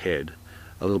out of my head,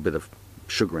 a little bit of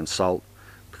sugar and salt,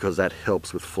 because that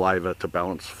helps with flavour, to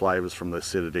balance flavours from the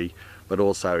acidity, but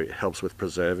also it helps with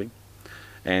preserving.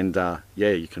 And yeah,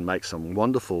 you can make some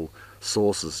wonderful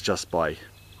sauces just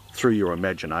through your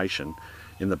imagination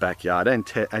in the backyard, and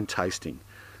tasting.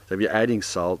 So if you're adding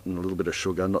salt and a little bit of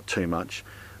sugar, not too much,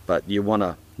 but you want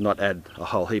to not add a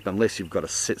whole heap unless you've got a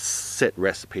set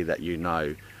recipe that you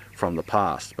know from the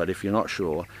past. But if you're not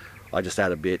sure, I just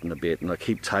add a bit and I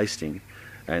keep tasting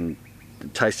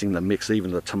the mix,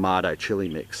 even the tomato chili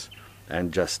mix,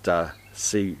 and just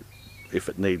see if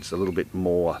it needs a little bit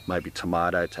more, maybe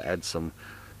tomato to add some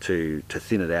to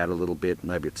thin it out a little bit.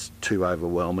 Maybe it's too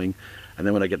overwhelming, and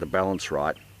then when I get the balance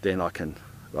right, then I can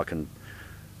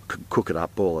cook it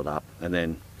up, boil it up, and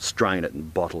then strain it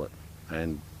and bottle it.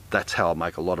 And that's how I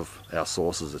make a lot of our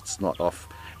sauces. It's not off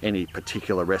any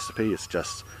particular recipe, it's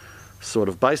just sort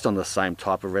of based on the same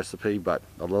type of recipe, but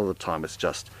a lot of the time it's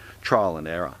just trial and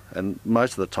error, and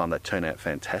most of the time they turn out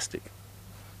fantastic.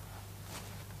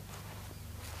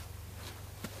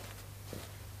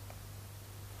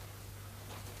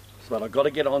 But I've got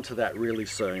to get onto that really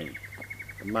soon,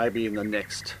 maybe in the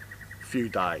next few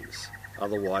days.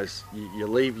 Otherwise you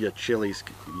leave your chilies,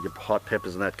 your hot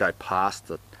peppers and that go past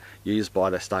the use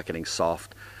by, they start getting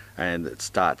soft, and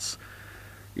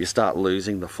you start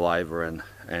losing the flavour,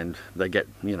 and they get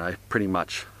pretty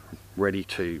much ready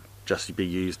to just be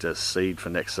used as seed for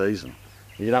next season.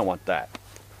 You don't want that.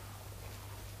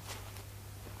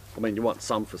 I mean, you want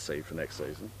some for seed for next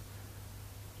season.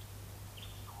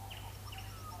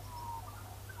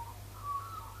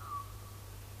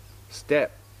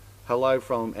 Step, hello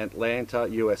from Atlanta,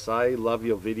 USA. Love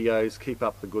your videos. Keep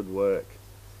up the good work.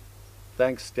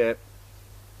 Thanks, Step.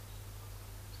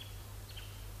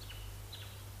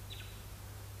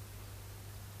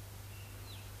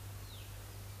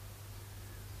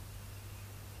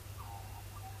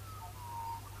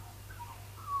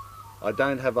 I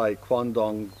don't have a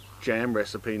Kwandong jam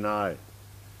recipe, no.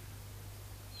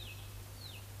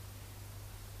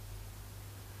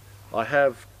 I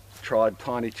have tried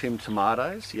Tiny Tim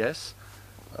tomatoes, yes.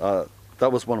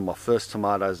 That was one of my first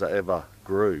tomatoes I ever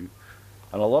grew.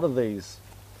 And a lot of these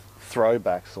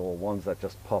throwbacks or ones that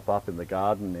just pop up in the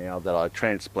garden now that I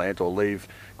transplant or leave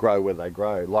grow where they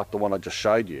grow, like the one I just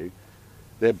showed you,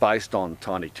 they're based on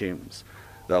Tiny Tims,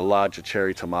 the larger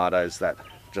cherry tomatoes that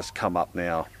just come up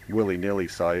now willy-nilly.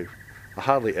 So I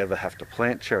hardly ever have to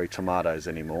plant cherry tomatoes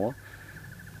anymore,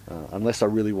 unless I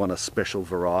really want a special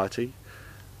variety,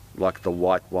 like the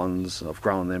white ones. I've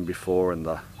grown them before, and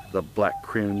the black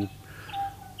crim.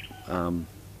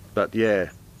 But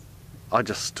yeah, I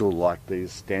just still like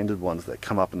these standard ones that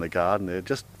come up in the garden. They're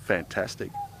just fantastic.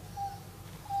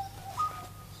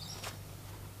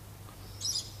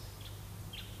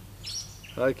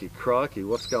 Okey crikey,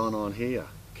 what's going on here?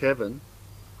 Kevin?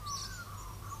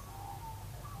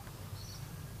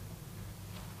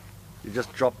 You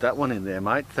just dropped that one in there,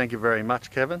 mate. Thank you very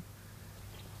much, Kevin.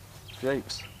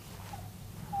 Jeeps.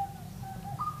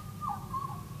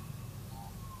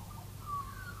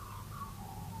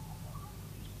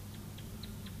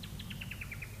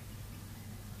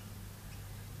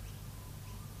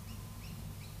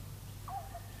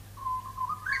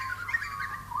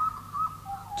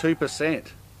 %.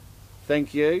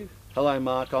 Thank you. Hello,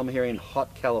 Mark. I'm here in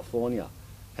hot California.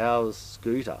 How's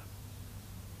Scooter?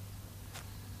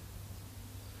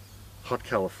 Hot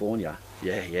California.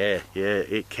 Yeah.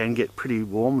 It can get pretty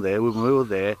warm there. When we were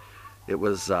there, it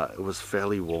was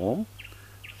fairly warm,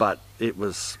 but it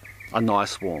was a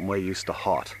nice warm. We're used to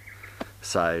hot.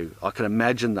 So I can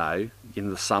imagine though,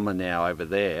 in the summer now over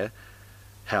there,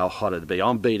 how hot it'd be.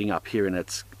 I'm beating up here and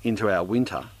it's into our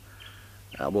winter.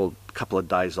 Well, a couple of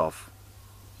days off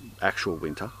actual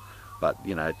winter, but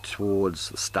you know, towards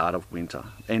the start of winter,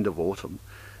 end of autumn,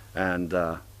 and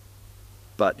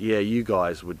but yeah, you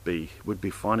guys would be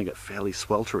finding it fairly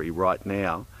sweltery right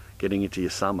now, getting into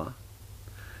your summer.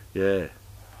 Yeah.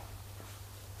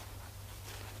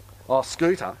 Oh,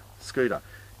 Scooter.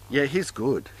 Yeah, he's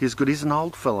good. He's an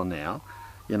old fella now.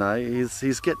 You know,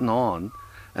 he's getting on,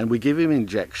 and we give him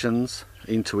injections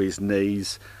into his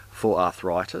knees for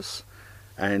arthritis.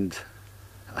 And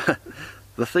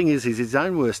the thing is, he's his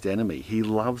own worst enemy. He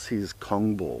loves his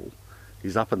Kong ball.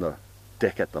 He's up on the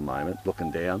deck at the moment,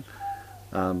 looking down.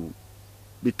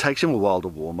 It takes him a while to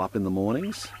warm up in the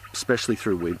mornings, especially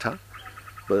through winter.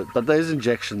 But those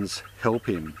injections help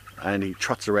him, and he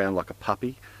trots around like a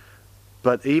puppy.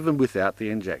 But even without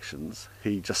the injections,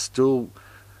 he just still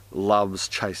loves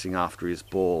chasing after his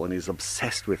ball, and he's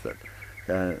obsessed with it.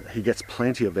 He gets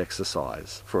plenty of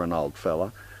exercise for an old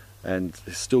fella, and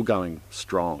he's still going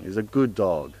strong. He's a good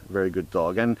dog, very good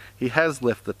dog, and he has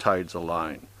left the toads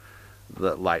alone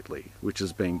lately, which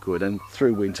has been good. And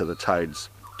through winter the toads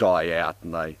die out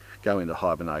and they go into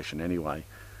hibernation anyway.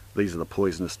 These are the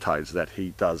poisonous toads that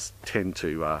he does tend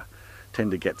to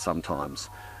get sometimes,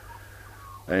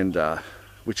 and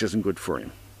which isn't good for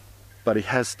him. But he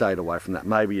has stayed away from that.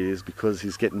 Maybe it is because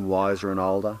he's getting wiser and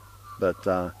older. But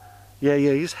yeah,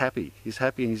 he's happy. He's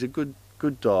happy, and he's a good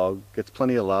dog. Gets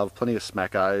plenty of love, plenty of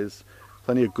smackos,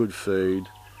 plenty of good food,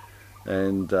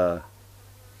 and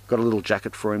got a little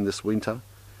jacket for him this winter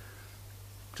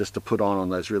just to put on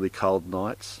those really cold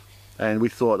nights. And we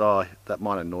thought, oh, that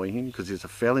might annoy him because he's a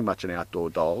fairly much an outdoor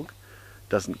dog.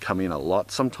 Doesn't come in a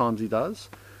lot. Sometimes he does,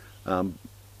 and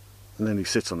then he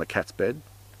sits on the cat's bed.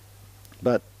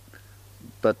 But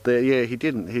yeah, he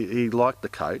didn't. He liked the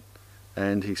coat,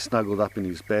 and he snuggled up in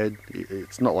his bed.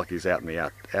 It's not like he's out in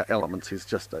the elements. He's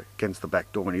just against the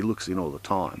back door, and he looks in all the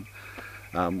time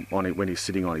when he's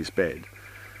sitting on his bed.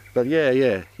 But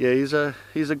yeah, he's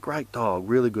a great dog,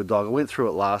 really good dog. I went through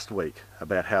it last week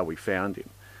about how we found him,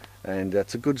 and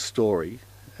it's a good story,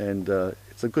 and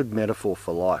it's a good metaphor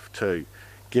for life too,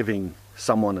 giving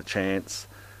someone a chance,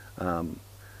 and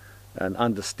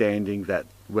understanding that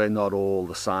we're not all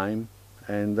the same,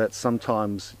 and that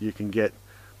sometimes you can get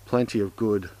plenty of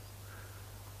good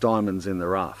diamonds in the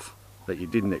rough that you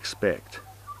didn't expect,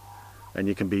 and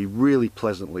you can be really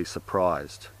pleasantly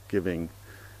surprised, giving,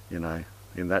 you know,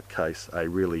 in that case, a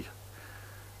really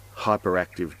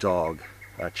hyperactive dog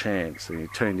a chance. And he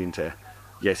turned into,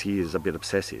 yes, he is a bit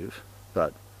obsessive,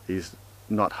 but he's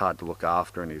not hard to look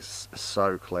after, and he's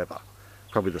so clever.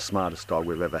 Probably the smartest dog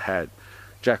we've ever had.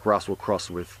 Jack Russell crossed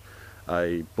with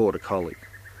a border collie,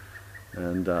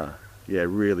 and yeah,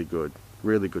 really good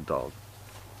dog.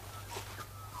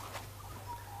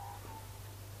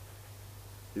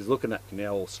 He's looking at me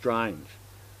now all strange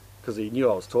because he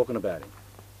knew I was talking about him.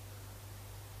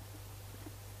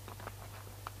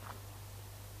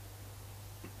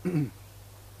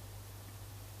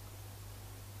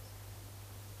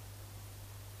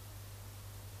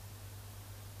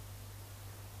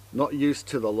 Not used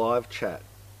to the live chat,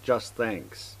 just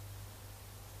thanks.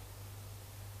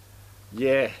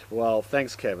 Yeah, well,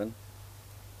 thanks, Kevin.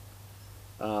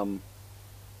 I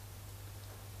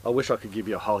wish I could give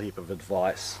you a whole heap of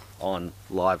advice on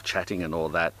live chatting and all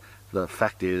that. The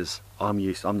fact is, I'm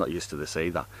not used to this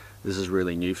either. This is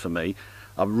really new for me.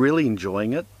 I'm really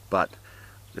enjoying it, but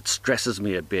it stresses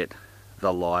me a bit,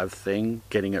 the live thing,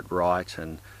 getting it right,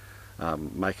 and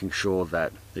making sure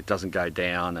that it doesn't go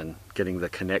down, and getting the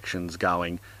connections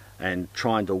going, and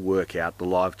trying to work out the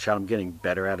live chat. I'm getting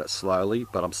better at it slowly,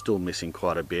 but I'm still missing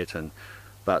quite a bit.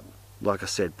 But like I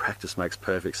said, practice makes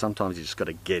perfect. Sometimes you just got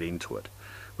to get into it,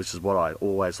 which is what I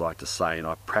always like to say, and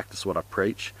I practice what I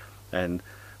preach. And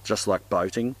just like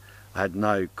boating, I had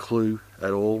no clue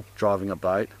at all driving a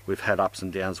boat. We've had ups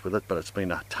and downs with it, but it's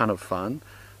been a ton of fun.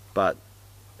 But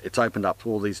it's opened up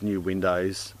all these new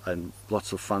windows and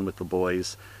lots of fun with the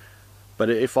boys.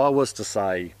 But if I was to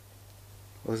say,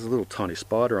 well, there's a little tiny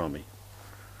spider on me.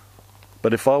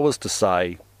 But if I was to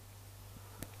say,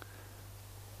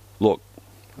 look,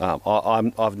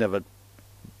 I've never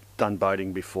done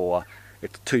boating before,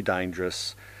 it's too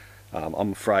dangerous,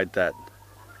 I'm afraid that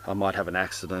I might have an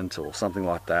accident or something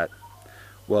like that,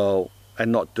 well,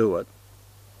 and not do it,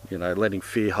 you know, letting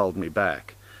fear hold me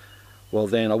back, well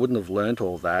then I wouldn't have learnt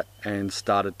all that and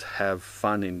started to have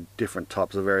fun in different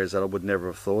types of areas that I would never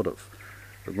have thought of,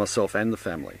 with myself and the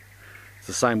family. It's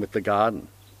the same with the garden,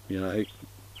 you know.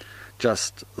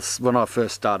 Just when I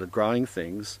first started growing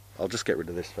things, I'll just get rid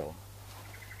of this fella.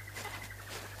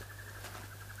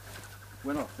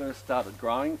 When I first started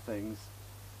growing things,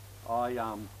 I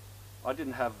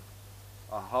didn't have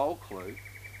a whole clue,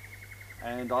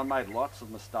 and I made lots of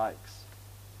mistakes.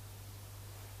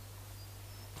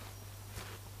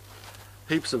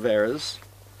 Heaps of errors,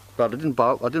 but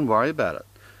I didn't worry about it.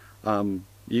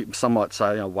 Some might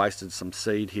say I wasted some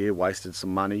seed here, wasted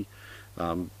some money,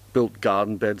 built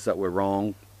garden beds that were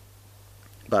wrong,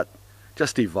 but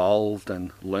just evolved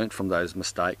and learnt from those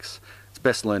mistakes. It's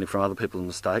best learning from other people's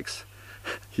mistakes,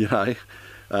 you know,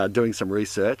 doing some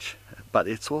research, but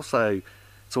it's also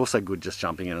good just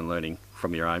jumping in and learning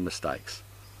from your own mistakes.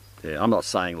 Yeah, I'm not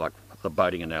saying like the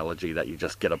boating analogy that you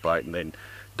just get a boat and then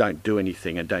don't do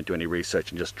anything and don't do any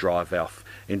research and just drive off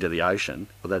into the ocean.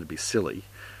 Well, that'd be silly.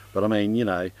 But I mean, you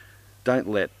know, don't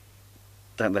let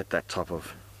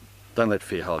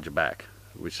fear hold you back,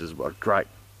 which is a great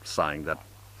saying that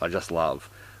I just love.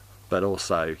 But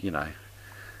also, you know,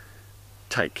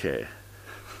 take care.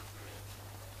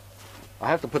 I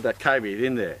have to put that caveat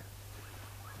in there.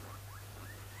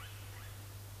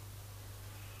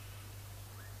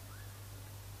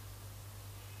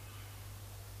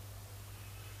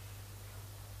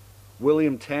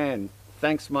 William Tan,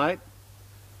 thanks mate.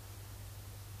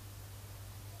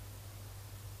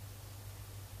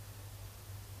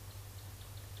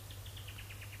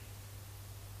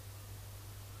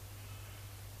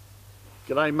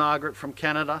 G'day Margaret from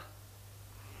Canada.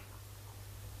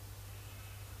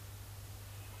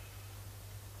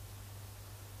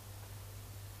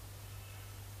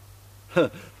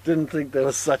 Didn't think there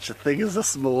was such a thing as a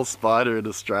small spider in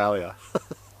Australia.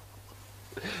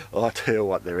 Oh, I tell you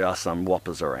what, there are some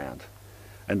whoppers around,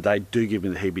 and they do give me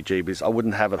the heebie-jeebies. I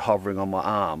wouldn't have it hovering on my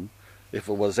arm if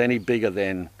it was any bigger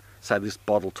than, say, this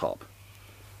bottle top.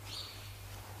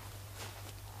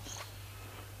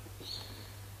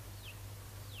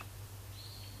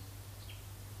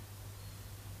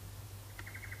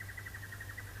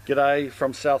 G'day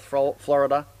from South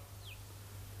Florida.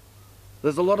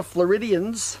 There's a lot of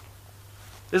Floridians,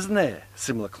 isn't there?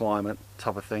 Similar climate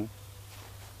type of thing.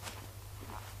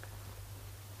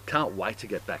 Can't wait to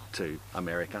get back to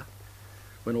America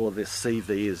when all this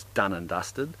CV is done and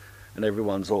dusted and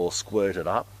everyone's all squirted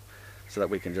up so that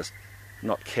we can just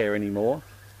not care anymore.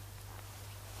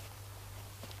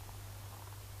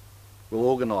 We'll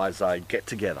organise a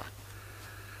get-together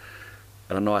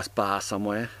at a nice bar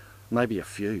somewhere, maybe a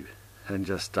few, and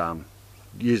just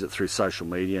use it through social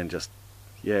media and just,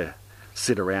 yeah,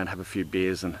 sit around, have a few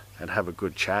beers and have a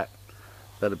good chat.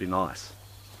 That'd be nice.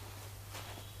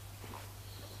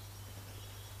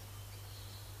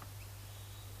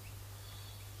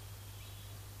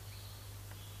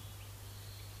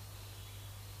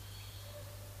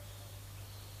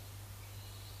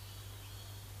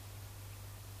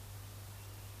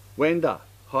 Wenda,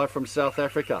 hi from South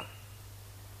Africa.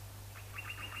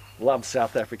 Love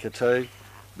South Africa too.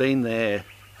 Been there,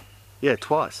 yeah,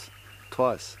 twice,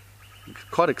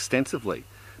 quite extensively,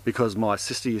 because my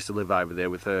sister used to live over there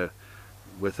with her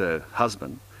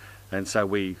husband, and so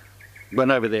we went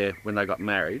over there when they got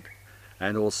married,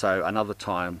 and also another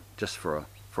time just for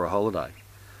a holiday.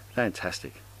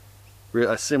 Fantastic.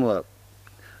 A similar,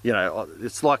 you know,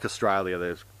 it's like Australia.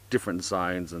 There's different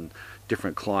zones and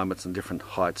different climates and different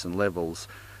heights and levels,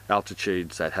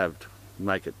 altitudes that have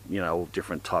make it, you know, all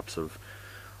different types of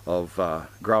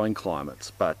growing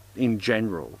climates, but in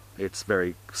general it's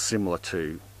very similar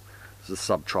to the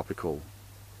subtropical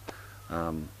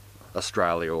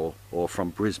Australia, or from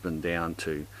Brisbane down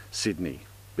to Sydney,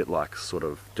 a bit like sort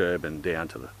of Durban down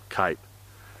to the Cape.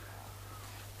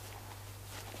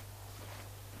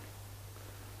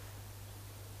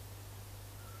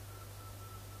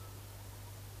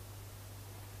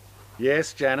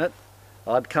 Yes, Janet,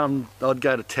 I'd go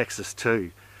to Texas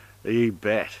too. You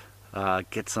bet.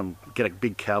 Get a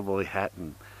big cowboy hat,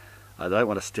 and I don't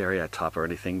want to stereotype or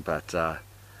anything, but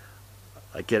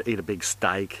eat a big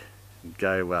steak and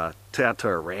go out to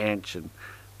a ranch, and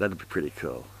that'd be pretty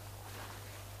cool.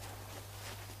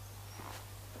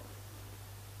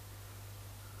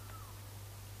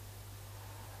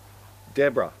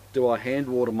 Deborah, do I hand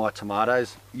water my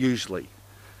tomatoes? Usually.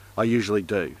 I usually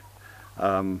do.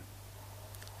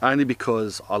 Only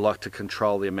because I like to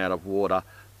control the amount of water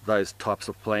those types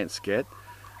of plants get,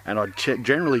 and I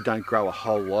generally don't grow a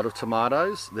whole lot of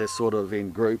tomatoes. They're sort of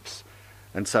in groups,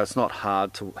 and so it's not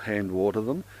hard to hand water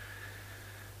them,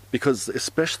 because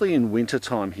especially in winter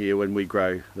time here when we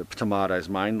grow the tomatoes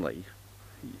mainly,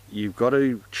 you've got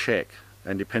to check,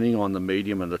 and depending on the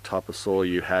medium and the type of soil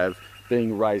you have,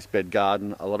 being a raised bed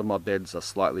garden, a lot of my beds are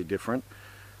slightly different.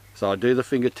 So I do the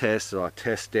finger test, and I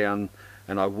test down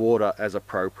and I water as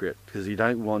appropriate, because you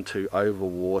don't want to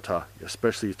overwater,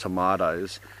 especially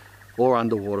tomatoes, or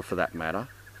underwater for that matter,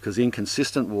 because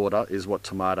inconsistent water is what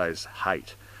tomatoes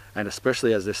hate, and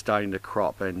especially as they're starting to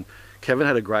crop. And Kevin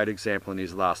had a great example in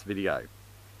his last video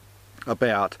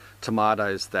about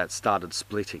tomatoes that started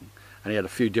splitting, and he had a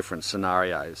few different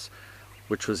scenarios,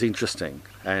 which was interesting,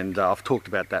 and I've talked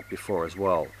about that before as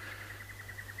well.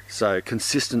 So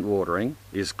consistent watering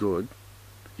is good.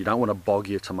 You don't want to bog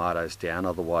your tomatoes down,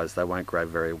 otherwise they won't grow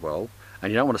very well,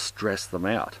 and you don't want to stress them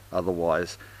out,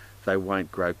 otherwise they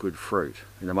won't grow good fruit,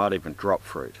 and they might even drop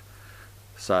fruit.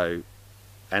 So,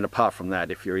 and apart from that,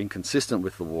 if you're inconsistent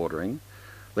with the watering,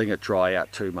 letting it dry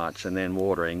out too much and then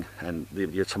watering, and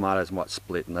your tomatoes might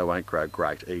split and they won't grow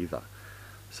great either.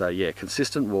 So yeah,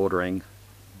 consistent watering,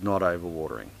 not over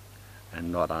watering,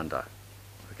 and not under.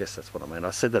 I guess that's what I mean.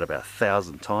 I said that about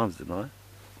 1,000 times, didn't I?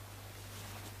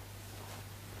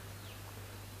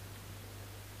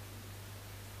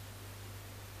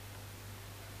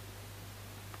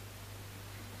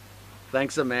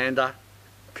 Thanks, Amanda.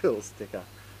 Cool sticker.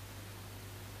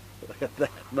 Look at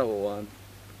that, number one.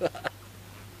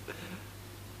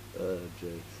 Oh,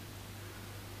 jeez.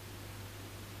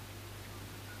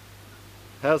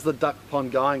 How's the duck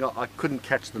pond going? I couldn't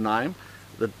catch the name.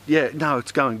 Yeah, no,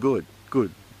 it's going good.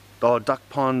 Good. Oh, duck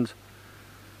pond,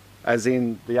 as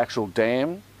in the actual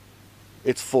dam,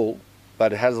 it's full,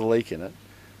 but it has a leak in it.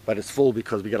 But it's full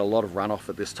because we get a lot of runoff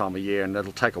at this time of year, and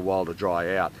it'll take a while to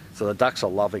dry out. So the ducks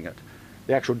are loving it.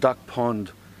 The actual duck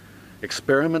pond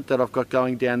experiment that I've got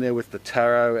going down there with the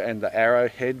taro and the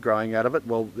arrowhead growing out of it,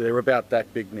 well, they're about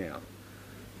that big now.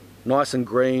 Nice and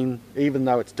green, even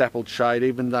though it's dappled shade,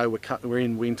 even though we're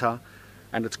in winter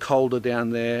and it's colder down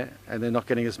there and they're not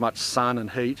getting as much sun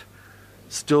and heat,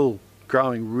 still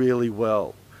growing really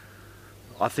well.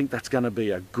 I think that's going to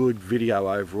be a good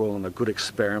video overall and a good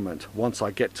experiment once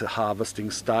I get to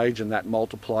harvesting stage and that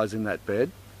multiplies in that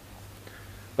bed.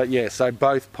 But yeah, so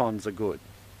both ponds are good.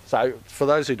 So for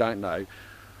those who don't know,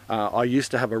 I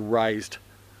used to have a raised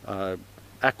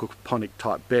aquaponic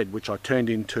type bed, which I turned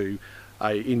into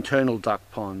an internal duck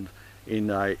pond in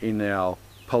our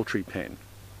poultry pen.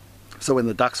 So when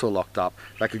the ducks were locked up,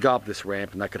 they could go up this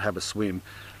ramp and they could have a swim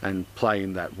and play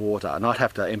in that water. And I'd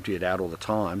have to empty it out all the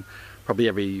time, probably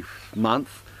every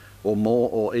month or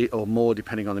more, or more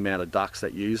depending on the amount of ducks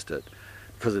that used it,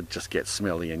 because it just gets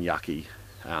smelly and yucky.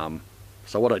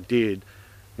 So what I did,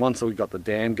 once we got the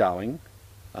dam going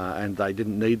and they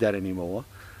didn't need that anymore,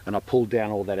 and I pulled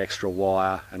down all that extra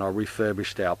wire and I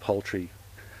refurbished our poultry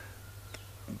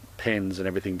pens and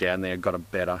everything down there, got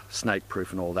it better, snake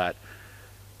proof and all that.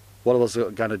 What I was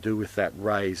going to do with that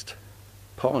raised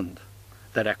pond,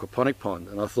 that aquaponic pond,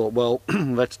 and I thought, well,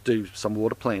 let's do some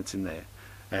water plants in there,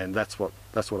 and that's what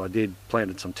I did.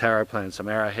 Planted some taro, planted some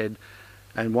arrowhead,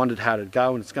 and wondered how it'd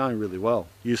go, and it's going really well.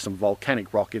 Used some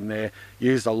volcanic rock in there,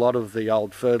 used a lot of the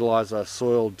old fertiliser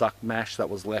soil duck mash that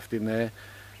was left in there,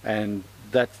 and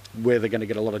that's where they're going to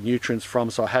get a lot of nutrients from,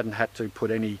 so I hadn't had to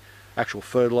put any actual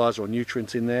fertiliser or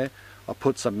nutrients in there. I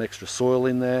put some extra soil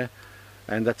in there,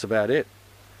 and that's about it.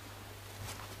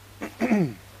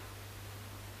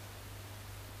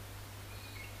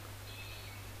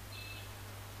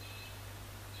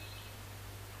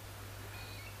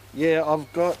 Yeah,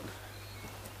 I've got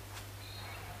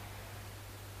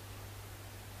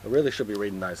a really should be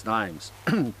reading those names.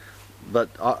 But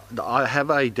I have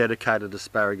a dedicated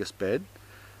asparagus bed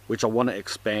which I want to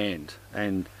expand,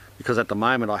 and because at the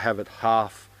moment I have it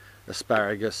half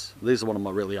asparagus, these are one of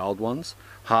my really old ones,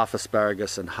 half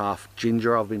asparagus and half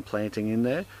ginger I've been planting in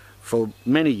there. For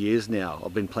many years now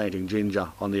I've been planting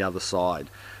ginger on the other side,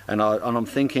 and I'm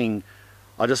thinking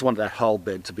I just want that whole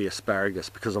bed to be asparagus,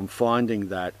 because I'm finding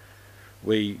that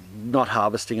we're not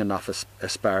harvesting enough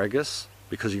asparagus,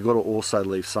 because you've got to also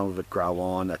leave some of it grow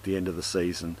on at the end of the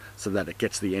season so that it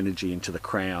gets the energy into the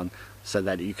crown so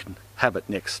that you can have it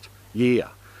next year.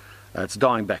 It's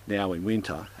dying back now in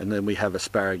winter, and then we have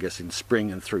asparagus in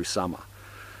spring and through summer.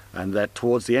 And that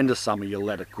towards the end of summer you'll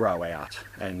let it grow out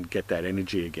and get that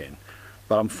energy again.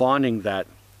 But I'm finding that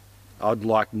I'd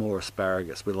like more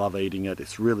asparagus. We love eating it.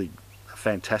 It's really a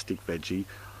fantastic veggie.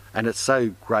 And it's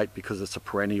so great because it's a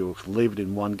perennial. Leave it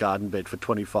in one garden bed for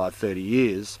 25, 30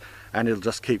 years and it'll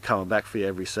just keep coming back for you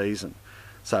every season.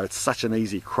 So it's such an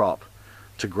easy crop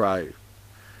to grow.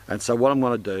 And so what I'm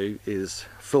going to do is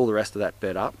fill the rest of that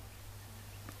bed up,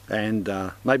 and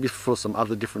maybe for some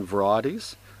other different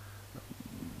varieties,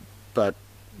 but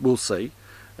we'll see.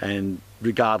 And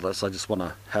regardless, I just want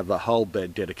to have the whole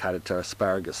bed dedicated to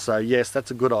asparagus. So yes,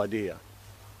 that's a good idea.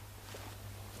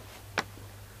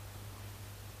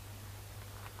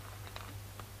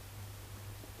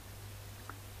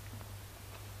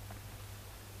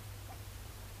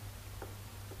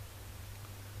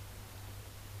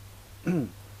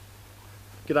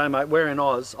 G'day mate, we're in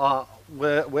Oz.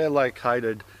 We're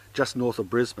located just north of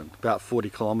Brisbane, about 40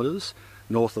 kilometres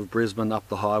north of Brisbane, up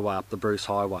the highway, up the Bruce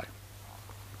Highway.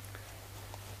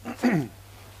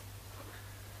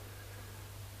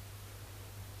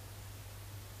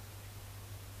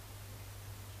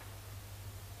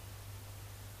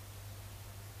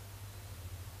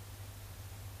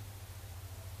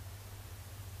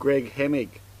 Greg Hemmig.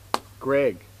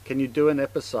 Greg, can you do an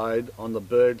episode on the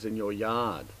birds in your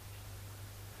yard?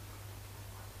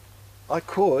 I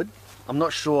could. I'm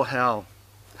not sure how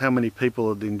many people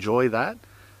would enjoy that.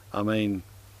 I mean,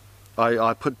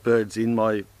 I put birds in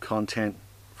my content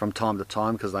from time to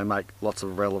time because they make lots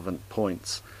of relevant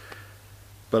points.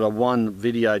 But a one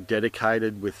video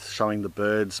dedicated with showing the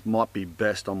birds might be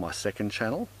best on my second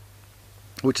channel,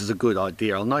 which is a good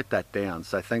idea. I'll note that down,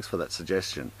 so thanks for that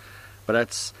suggestion.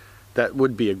 But that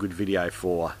would be a good video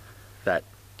for that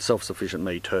Self-Sufficient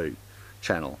Me Too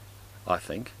channel, I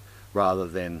think, rather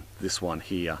than this one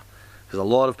here. Because a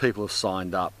lot of people have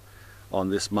signed up on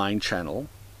this main channel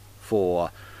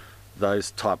for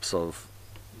those types of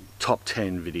top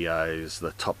 10 videos,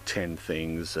 the top 10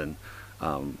 things, and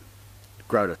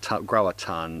grow a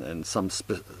ton, and some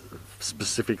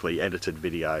specifically edited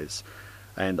videos.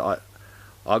 And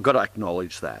I've got to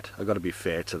acknowledge that. I've got to be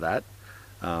fair to that,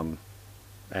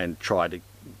 and try to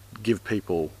give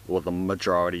people what the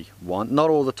majority want. Not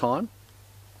all the time,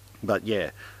 but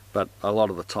yeah, but a lot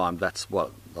of the time that's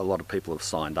what a lot of people have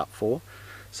signed up for.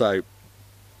 So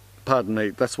pardon me,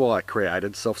 that's why I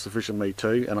created Self-Sufficient Me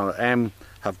Too, and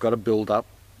have got a build up,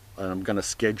 and I'm going to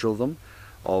schedule them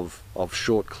of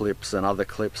short clips and other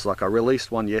clips. Like I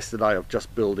released one yesterday of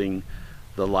just building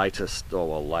the latest,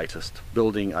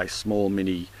 building a small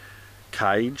mini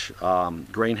cage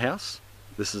greenhouse.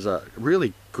 This is a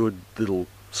really good little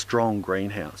strong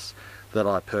greenhouse that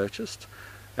I purchased,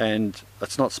 and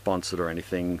it's not sponsored or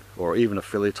anything or even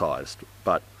affiliatized,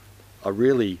 but I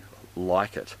really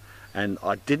like it. And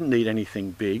I didn't need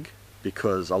anything big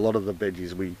because a lot of the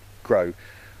veggies we grow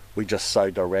we just sow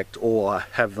direct, or I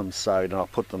have them sowed and I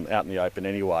put them out in the open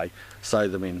anyway, sow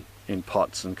them in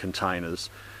pots and containers.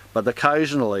 But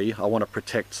occasionally I want to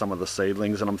protect some of the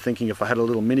seedlings, and I'm thinking if I had a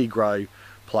little mini grow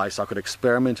place I could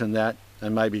experiment in that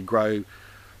and maybe grow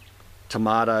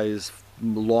tomatoes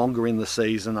longer in the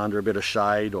season under a bit of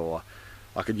shade, or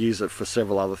I could use it for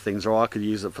several other things, or I could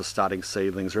use it for starting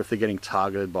seedlings, or if they're getting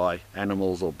targeted by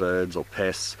animals or birds or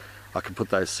pests, I could put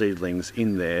those seedlings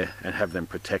in there and have them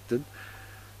protected.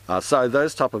 So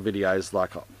those type of videos,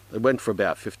 like, it went for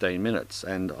about 15 minutes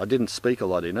and I didn't speak a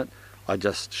lot in it. I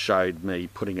just showed me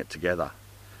putting it together.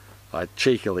 I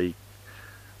cheekily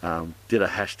did a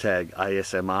hashtag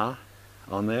ASMR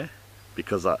on there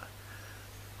because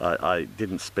I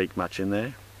didn't speak much in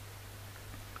there,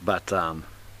 but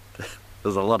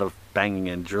there's a lot of banging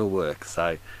and drill work,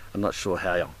 so I'm not sure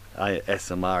how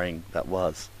ASMRing that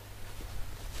was.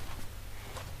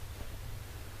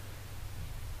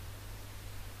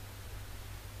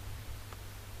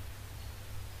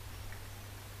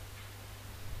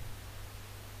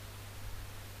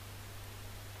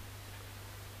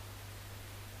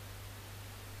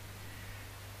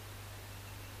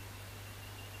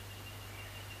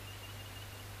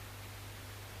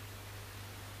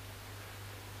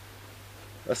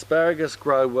 Asparagus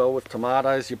grow well with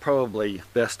tomatoes. You're probably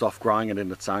best off growing it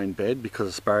in its own bed because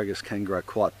asparagus can grow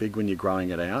quite big when you're growing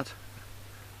it out.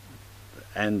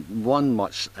 And one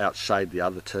might outshade the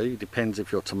other two. It depends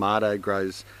if your tomato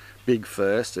grows big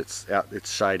first, it's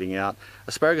shading out.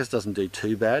 Asparagus doesn't do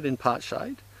too bad in part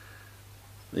shade,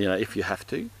 you know, if you have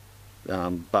to.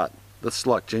 But it's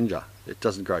like ginger. It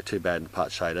doesn't grow too bad in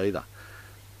part shade either.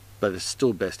 But it's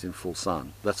still best in full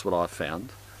sun. That's what I've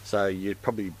found. So you'd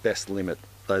probably best limit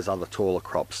those other taller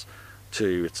crops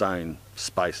to its own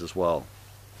space as well.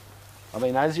 I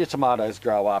mean, as your tomatoes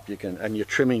grow up, and you're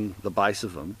trimming the base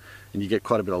of them, and you get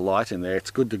quite a bit of light in there,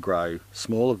 it's good to grow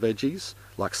smaller veggies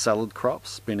like salad crops,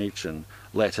 spinach and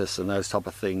lettuce and those type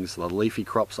of things, the leafy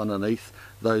crops underneath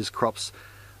those crops,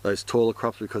 those taller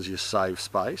crops, because you save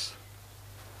space.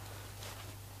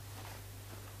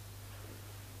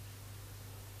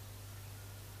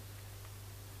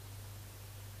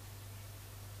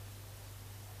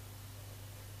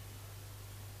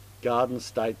 Garden,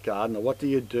 state gardener, what do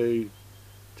you do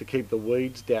to keep the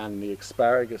weeds down in the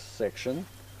asparagus section?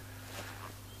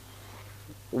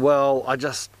 Well, I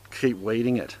just keep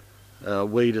weeding it,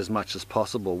 weed as much as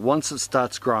possible. Once it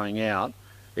starts growing out,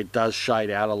 it does shade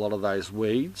out a lot of those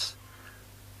weeds.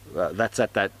 That's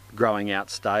at that growing out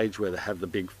stage where they have the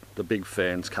big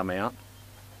ferns come out,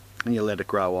 and you let it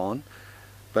grow on.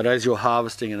 But as you're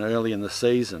harvesting it early in the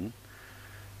season,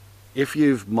 if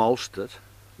you've mulched it,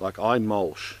 like I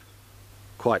mulch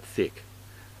quite thick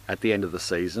at the end of the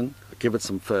season, give it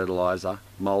some fertilizer,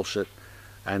 mulch it,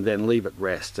 and then leave it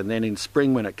rest. And then in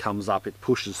spring when it comes up, it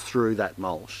pushes through that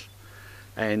mulch,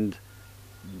 and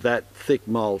that thick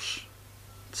mulch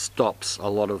stops a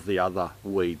lot of the other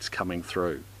weeds coming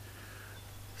through.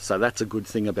 So that's a good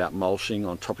thing about mulching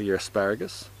on top of your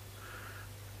asparagus.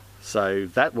 So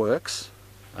that works,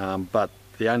 but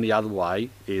the only other way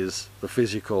is the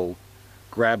physical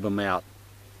grab them out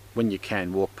when you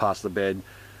can, walk past the bed,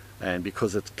 and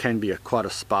because it can be quite a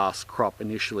sparse crop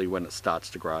initially when it starts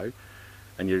to grow,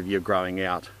 and you're growing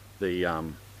out the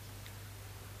you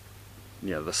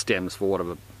know, the stems, for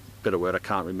whatever better word, I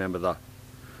can't remember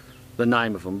the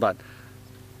name of them, but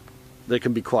they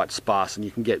can be quite sparse and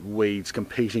you can get weeds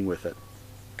competing with it.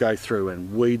 Go through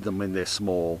and weed them when they're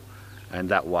small, and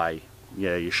that way,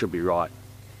 yeah, you should be right.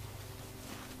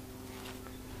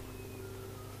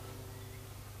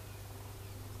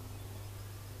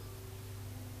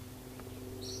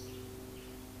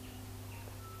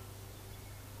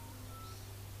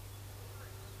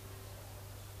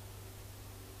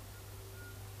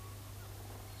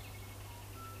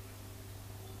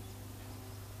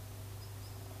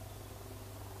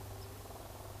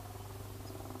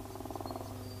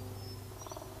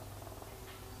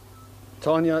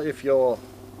 Tanya, if your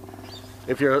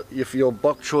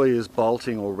bok choy is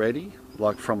bolting already,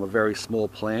 like from a very small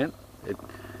plant,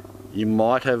 you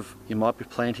might be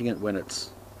planting it when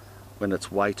it's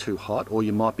way too hot, or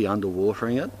you might be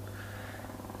underwatering it.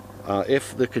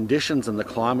 If the conditions and the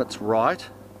climate's right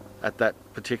at that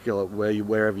particular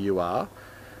wherever you are,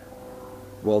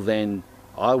 well then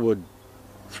I would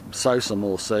sow some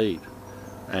more seed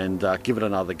and give it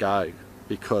another go,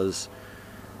 because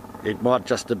it might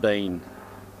just have been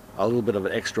a little bit of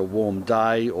an extra warm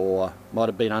day, or might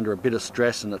have been under a bit of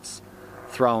stress and it's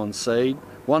throwing seed.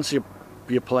 Once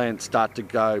your plants start to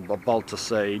go bolt to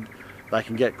seed, they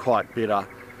can get quite bitter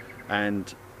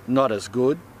and not as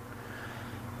good.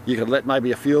 You could let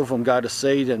maybe a few of them go to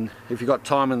seed, and if you've got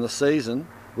time in the season,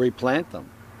 replant them.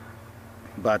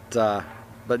 But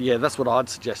yeah, that's what I'd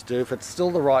suggest do. If it's still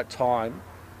the right time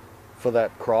for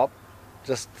that crop,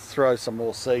 just throw some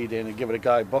more seed in and give it a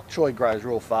go. Bok choy grows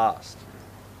real fast.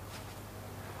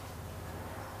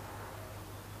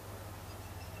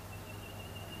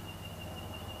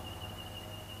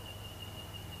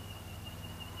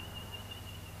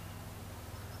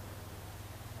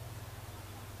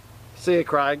 See you,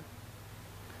 Craig.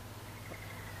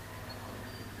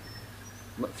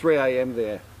 3 AM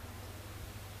there.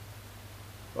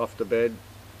 Off to bed,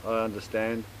 I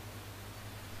understand.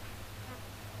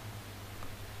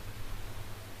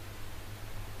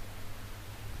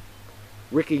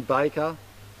 Ricky Baker,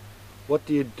 what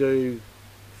do you do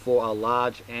for a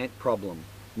large ant problem?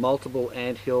 Multiple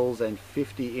ant hills and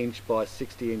 50-inch by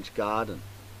 60-inch garden.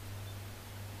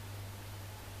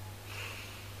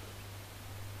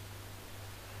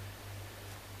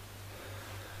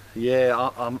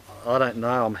 Yeah, I don't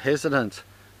know. I'm hesitant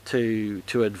to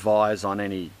advise on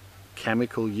any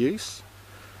chemical use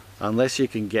unless you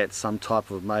can get some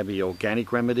type of maybe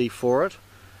organic remedy for it.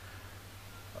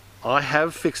 I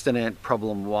have fixed an ant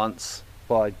problem once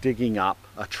by digging up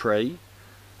a tree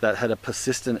that had a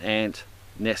persistent ant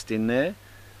nest in there,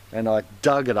 and I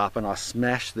dug it up and I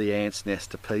smashed the ant's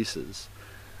nest to pieces,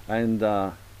 and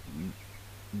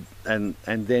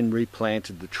then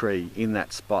replanted the tree in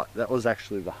that spot. That was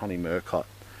actually the honey murcot.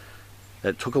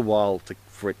 It took a while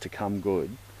for it to come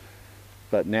good,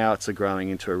 but now it's growing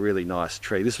into a really nice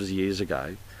tree. This was years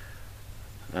ago.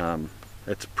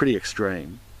 It's pretty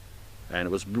extreme, and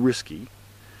it was risky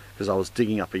because I was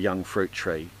digging up a young fruit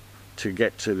tree to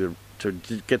get to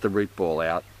get the root ball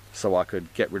out so I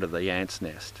could get rid of the ant's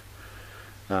nest.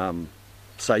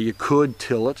 So you could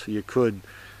till it, you could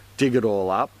dig it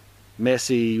all up,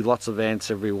 messy, lots of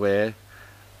ants everywhere,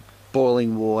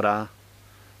 boiling water,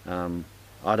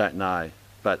 I don't know.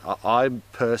 But I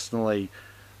personally,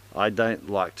 I don't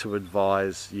like to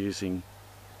advise using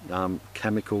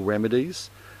chemical remedies,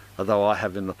 although I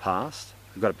have in the past.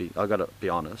 I've got to be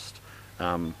honest.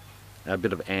 A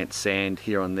bit of ant sand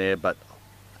here and there, but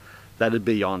that'd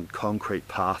be on concrete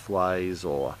pathways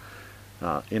or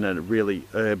in a really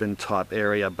urban type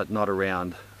area, but not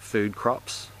around food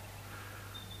crops.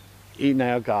 In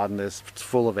our garden, it's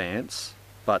full of ants,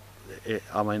 but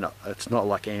I mean, it's not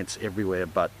like ants everywhere.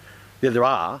 But yeah, there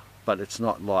are, but it's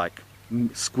not like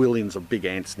squillions of big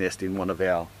ants' nest in one of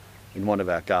our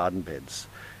garden beds.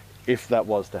 If that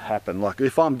was to happen, like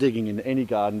if I'm digging in any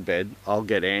garden bed, I'll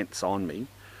get ants on me,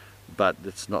 but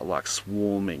it's not like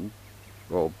swarming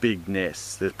or big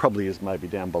nests. There probably is maybe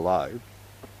down below,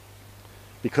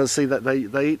 because see that they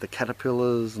eat the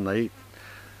caterpillars and they eat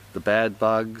the bad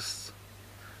bugs.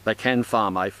 They can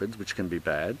farm aphids, which can be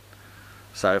bad.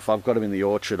 So if I've got them in the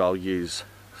orchard, I'll use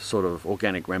sort of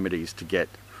organic remedies to get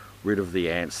rid of the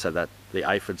ants so that the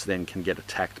aphids then can get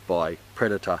attacked by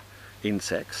predator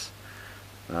insects.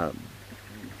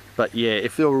 But yeah,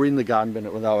 if they were in the garden bin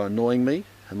and they were annoying me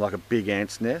and like a big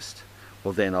ant's nest,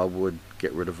 well then I would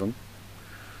get rid of them.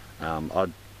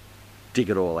 I'd dig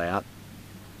it all out,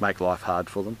 make life hard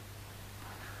for them.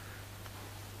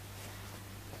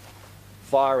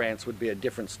 Fire ants would be a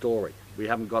different story. We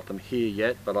haven't got them here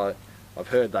yet, but I've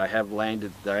heard they have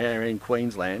landed. They are in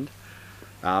Queensland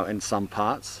in some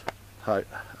parts.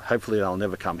 Hopefully they'll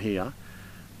never come here.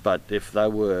 But if they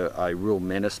were a real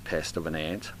menace pest of an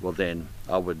ant, well then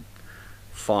I would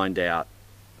find out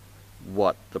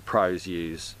what the pros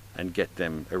use and get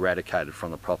them eradicated from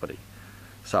the property.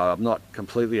 So I'm not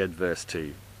completely adverse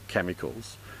to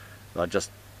chemicals. I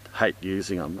just hate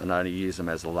using them and only use them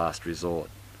as a last resort.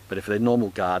 But if they're normal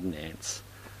garden ants,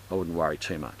 I wouldn't worry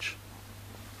too much.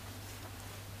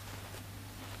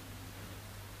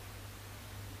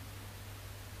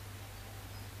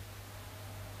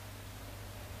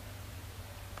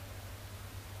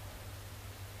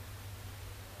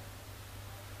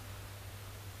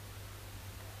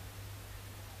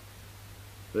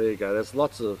 There you go. There's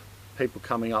lots of people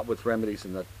coming up with remedies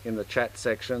in the chat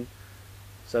section,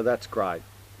 so that's great.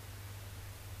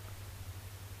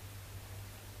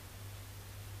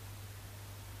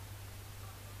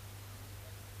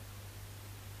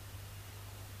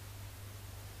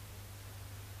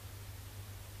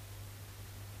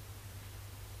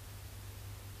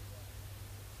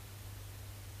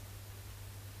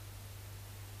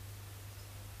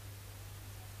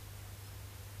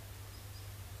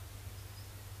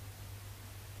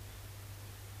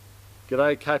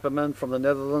 G'day Caperman from the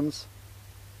Netherlands.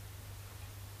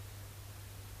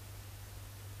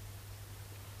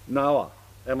 Noah,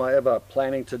 am I ever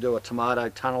planning to do a tomato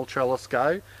tunnel trellis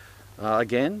go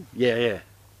again? Yeah,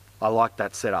 I like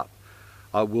that setup.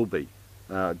 I will be.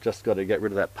 Just got to get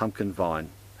rid of that pumpkin vine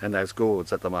and those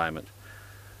gourds at the moment.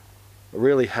 I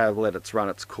really have let it run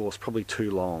its course, probably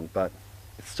too long, but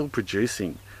it's still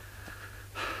producing.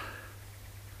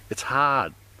 It's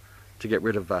hard to get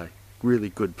rid of a really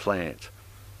good plant,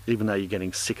 even though you're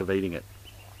getting sick of eating it.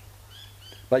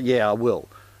 But yeah, I will,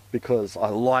 because I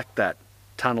like that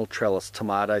tunnel trellis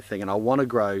tomato thing, and I want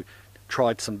to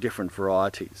try some different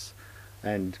varieties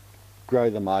and grow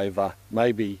them over.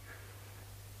 Maybe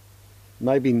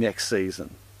next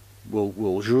season we'll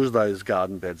zhuzh those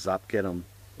garden beds up, get them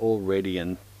all ready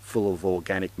and full of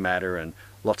organic matter and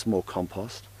lots more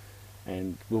compost,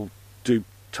 and we'll do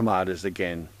tomatoes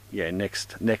again, yeah,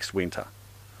 next winter.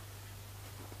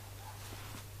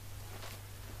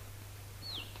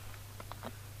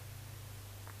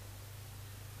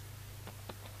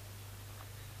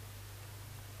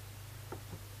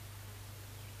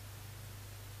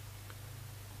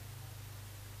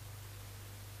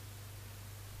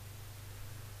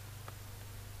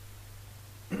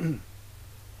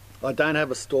 I don't have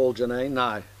a stall, Janine,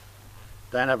 no.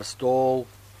 Don't have a stall.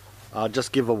 I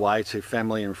just give away to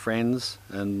family and friends,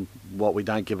 and what we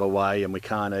don't give away and we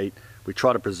can't eat, we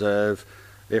try to preserve.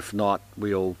 If not,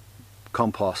 we'll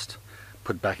compost.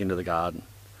 put back into the garden.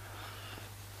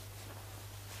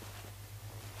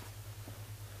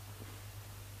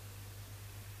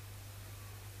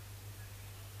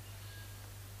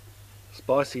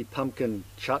 Spicy pumpkin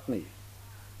chutney.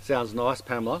 Sounds nice,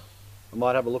 Pamela. I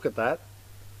might have a look at that.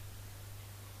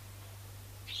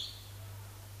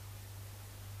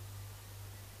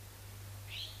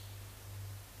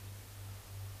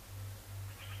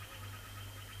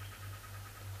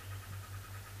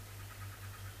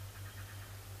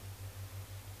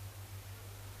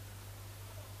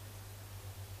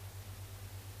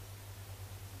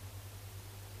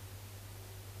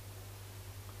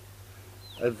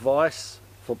 Advice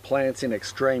for plants in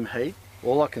extreme heat.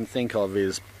 All I can think of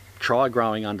is try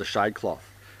growing under shade cloth.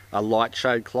 A light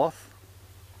shade cloth.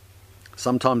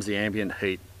 Sometimes the ambient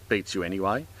heat beats you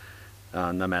anyway,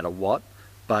 no matter what,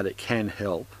 but it can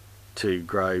help to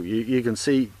grow. You can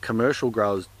see commercial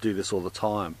growers do this all the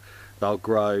time. They'll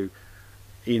grow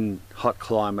in hot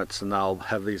climates and they'll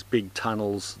have these big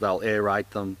tunnels, they'll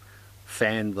aerate them,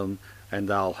 fan them, and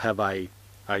they'll have a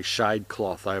shade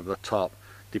cloth over the top.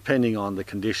 Depending on the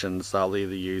conditions, they'll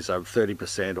either use a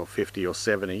 30% or 50 or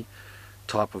 70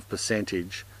 type of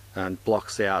percentage and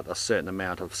blocks out a certain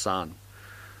amount of sun.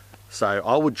 So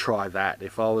I would try that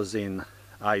if I was in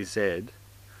AZ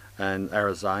and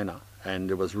Arizona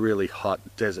and it was really hot,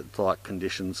 desert-like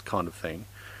conditions kind of thing.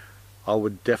 I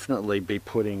would definitely be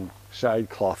putting shade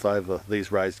cloth over these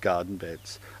raised garden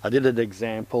beds. I did an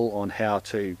example on how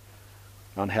to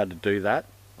do that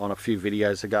on a few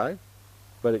videos ago.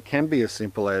 But it can be as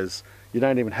simple as you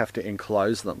don't even have to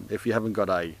enclose them. If you haven't got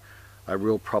a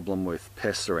real problem with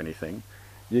pests or anything,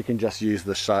 you can just use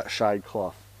the shade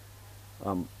cloth.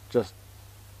 Just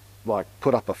like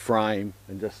put up a frame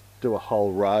and just do a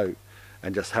whole row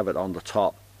and just have it on the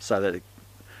top so that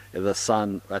the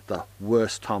sun at the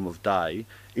worst time of day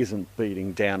isn't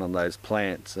beating down on those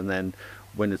plants, and then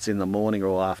when it's in the morning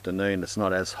or afternoon it's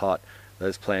not as hot.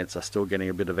 Those plants are still getting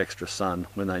a bit of extra sun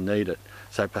when they need it.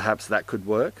 So perhaps that could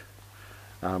work.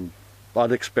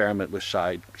 I'd experiment with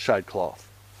shade cloth.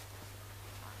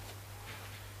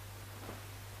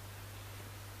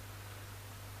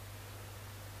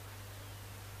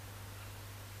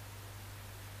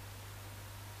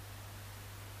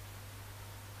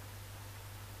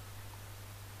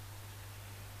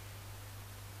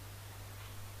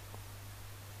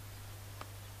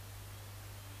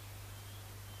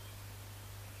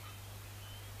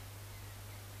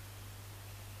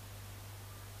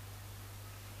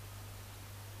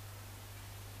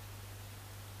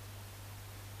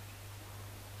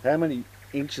 How many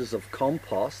inches of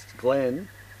compost, Glenn,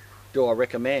 do I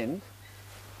recommend?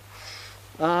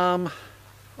 I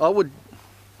would,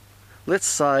 let's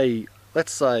say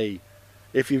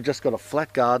if you've just got a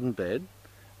flat garden bed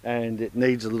and it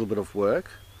needs a little bit of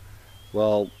work,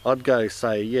 well, I'd go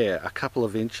say, yeah, a couple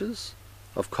of inches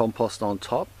of compost on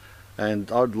top,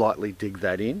 and I'd lightly dig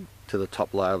that in to the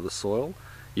top layer of the soil.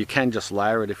 You can just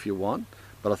layer it if you want,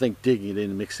 but I think digging it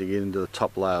in, mixing it into the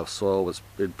top layer of soil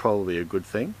would probably be a good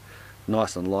thing.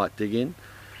 Nice and light dig in.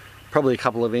 Probably a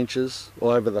couple of inches all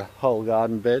over the whole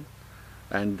garden bed,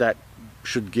 and that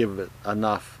should give it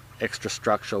enough extra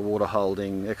structure, water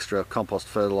holding, extra compost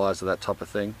fertilizer, that type of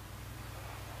thing.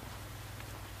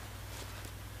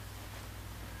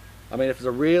 I mean, if it's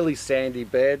a really sandy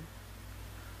bed,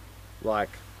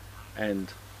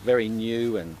 and very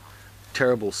new and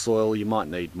terrible soil, you might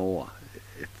need more.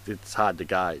 It's hard to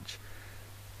gauge.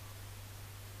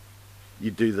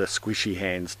 You do the squishy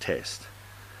hands test.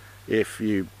 If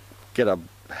you get a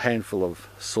handful of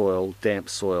soil, damp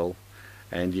soil,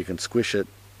 and you can squish it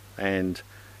and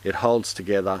it holds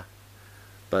together,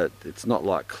 but it's not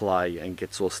like clay and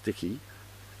gets all sticky,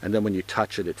 and then when you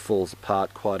touch it, it falls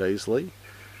apart quite easily,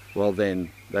 well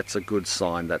then that's a good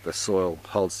sign that the soil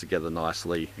holds together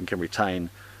nicely and can retain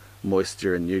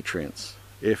moisture and nutrients.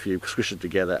 If you squish it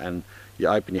together and you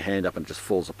open your hand up and it just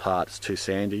falls apart, it's too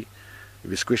sandy. If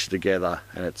you squish it together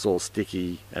and it's all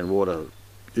sticky and water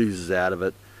oozes out of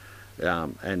it,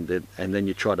 and then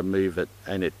you try to move it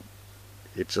and it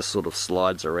just sort of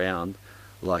slides around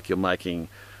like you're making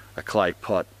a clay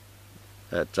pot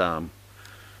at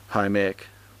home ec,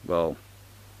 well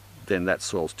then that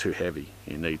soil's too heavy.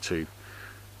 You need to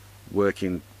work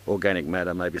in organic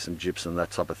matter, maybe some gypsum,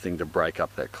 that type of thing, to break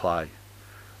up that clay.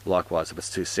 Likewise, if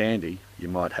it's too sandy, you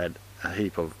might add a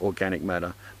heap of organic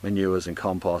matter, manures and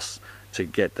composts to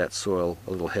get that soil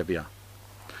a little heavier.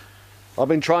 I've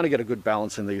been trying to get a good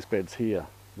balance in these beds here.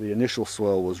 The initial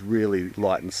soil was really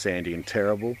light and sandy and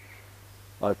terrible.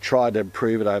 I've tried to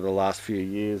improve it over the last few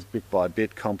years, bit by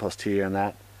bit, compost here and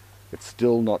that. It's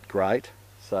still not great,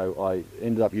 so I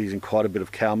ended up using quite a bit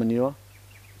of cow manure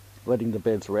letting the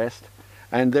beds rest.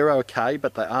 And they're okay,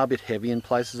 but they are a bit heavy in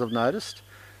places, I've noticed.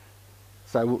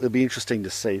 So it'll be interesting to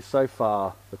see. So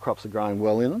far the crops are growing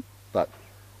well in them, but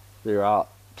there are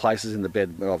places in the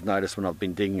bed where I've noticed when I've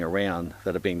been digging around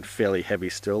that have been fairly heavy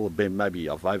still. Maybe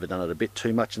I've overdone it a bit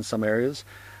too much in some areas,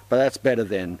 but that's better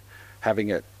than having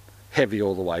it heavy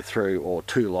all the way through or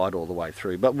too light all the way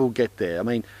through. But we'll get there. I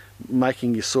mean,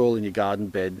 making your soil in your garden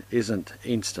bed isn't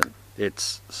instant.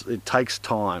 It takes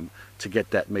time to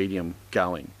get that medium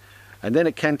going, and then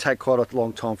it can take quite a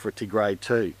long time for it to grade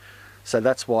too. So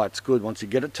that's why it's good once you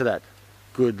get it to that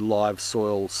good live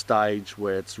soil stage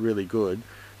where it's really good,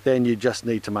 then you just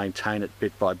need to maintain it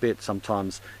bit by bit.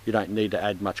 Sometimes you don't need to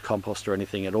add much compost or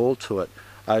anything at all to it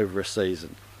over a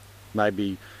season.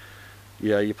 Maybe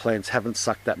your plants haven't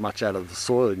sucked that much out of the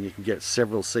soil and you can get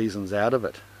several seasons out of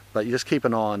it. But you just keep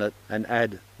an eye on it and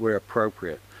add where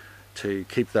appropriate to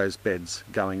keep those beds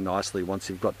going nicely once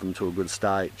you've got them to a good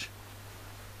stage.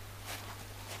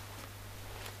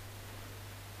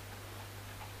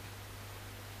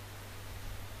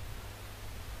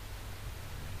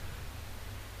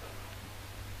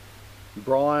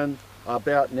 Brian,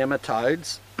 about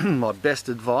nematodes, my best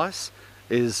advice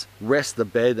is rest the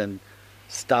bed and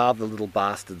starve the little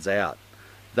bastards out.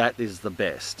 That is the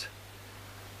best.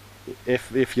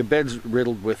 If your bed's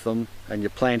riddled with them and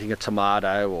you're planting a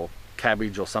tomato or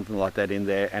cabbage or something like that in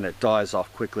there and it dies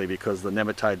off quickly because the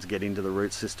nematodes get into the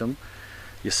root system,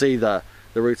 you see the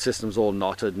root system's all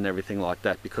knotted and everything like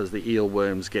that because the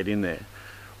eelworms get in there.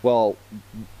 Well,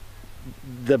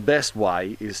 the best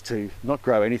way is to not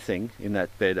grow anything in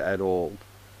that bed at all,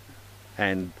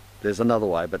 and there's another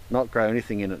way, but not grow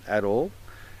anything in it at all,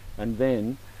 and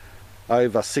then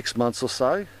over 6 months or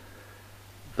so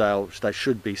they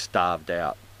should be starved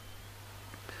out.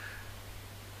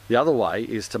 The other way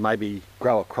is to maybe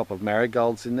grow a crop of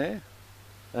marigolds in there,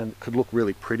 and it could look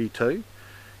really pretty too,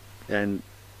 and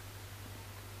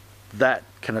that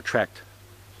can attract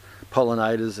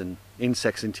pollinators and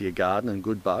insects into your garden and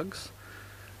good bugs.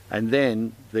 And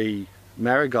then the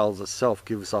marigolds itself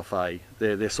gives off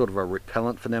they're sort of a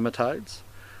repellent for nematodes.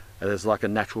 There's like a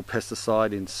natural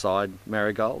pesticide inside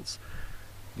marigolds.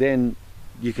 Then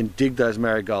you can dig those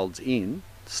marigolds in,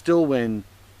 still when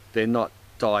they're not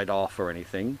died off or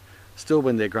anything, still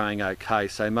when they're growing okay.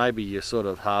 So maybe you're sort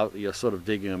of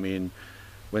digging them in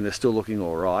when they're still looking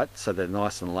all right, so they're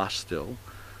nice and lush still.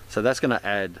 So that's going to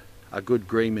add a good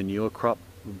green manure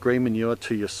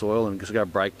to your soil, and it's going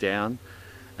to break down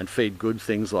and feed good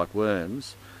things like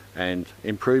worms and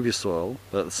improve your soil.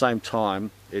 But at the same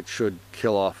time, it should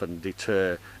kill off and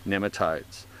deter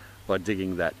nematodes by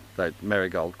digging that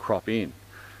marigold crop in.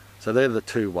 So they're the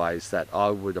two ways that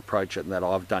I would approach it and that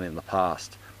I've done in the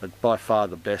past. But by far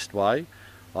the best way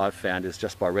I've found is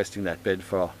just by resting that bed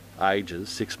for ages,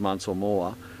 6 months or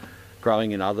more,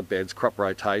 growing in other beds, crop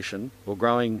rotation, or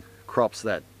growing crops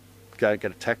that get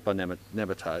attacked by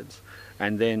nematodes,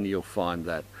 and then you'll find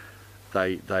that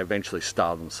they eventually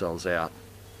starve themselves out.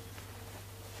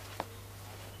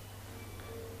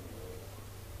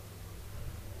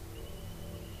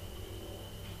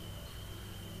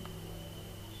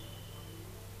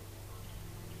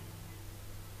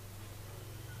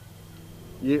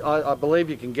 I believe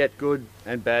you can get good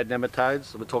and bad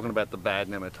nematodes. We're talking about the bad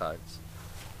nematodes.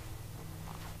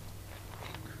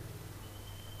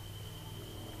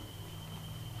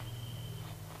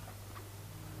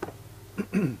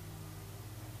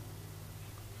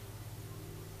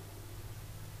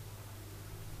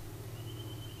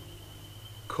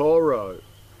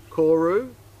 Koru,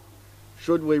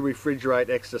 should we refrigerate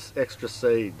extra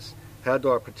seeds? How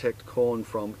do I protect corn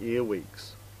from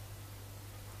earwigs?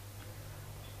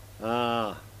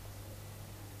 Don't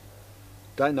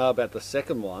know about the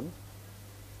second one.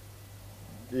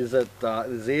 Is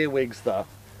earwigs the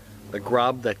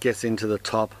grub that gets into the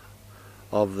top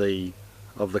of the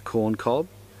corn cob?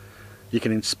 You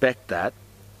can inspect that,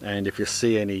 and if you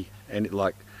see any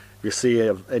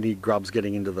grubs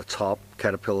getting into the top,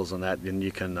 caterpillars and that, then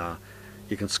you can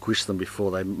squish them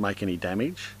before they make any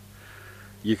damage.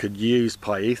 You could use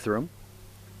pyrethrum.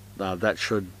 That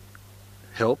should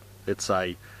help. It's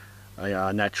a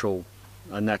natural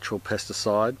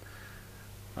pesticide.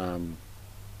 I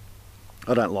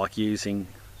don't like using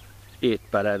it,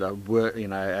 but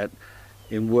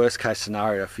in worst case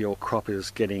scenario, if your crop is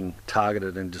getting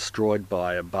targeted and destroyed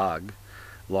by a bug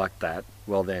like that,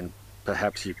 well then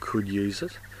perhaps you could use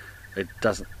it. It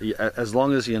doesn't, as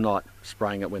long as you're not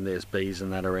spraying it when there's bees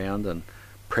and that around and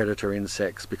predator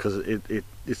insects, because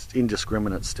it's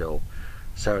indiscriminate still,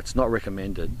 so it's not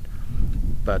recommended.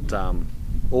 But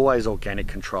always organic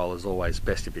control is always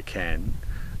best if you can,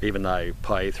 even though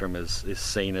pyrethrum is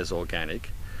seen as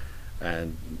organic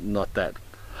and not that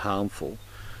harmful,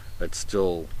 it's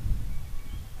still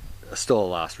a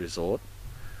last resort.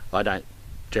 I don't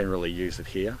generally use it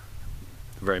here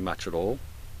very much at all.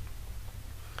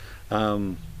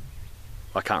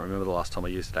 I can't remember the last time I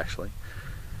used it actually,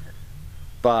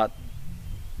 but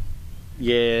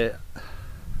yeah,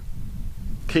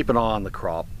 keep an eye on the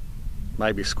crop.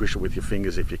 Maybe squish it with your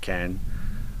fingers if you can.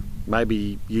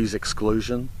 Maybe use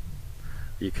exclusion.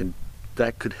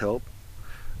 That could help.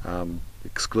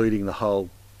 Excluding the whole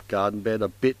garden bed, a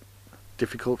bit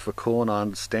difficult for corn, I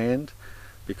understand,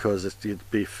 because it'd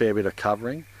be a fair bit of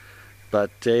covering. But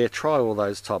yeah, try all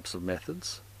those types of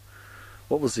methods.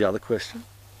 What was the other question?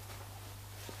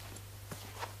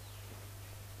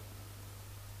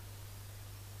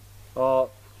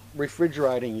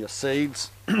 Refrigerating your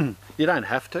seeds. You don't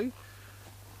have to.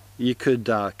 You could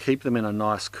keep them in a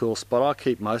nice cool spot. I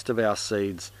keep most of our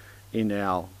seeds in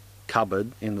our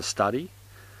cupboard in the study,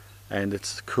 and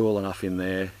it's cool enough in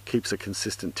there, keeps a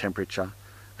consistent temperature,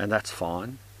 and that's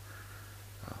fine.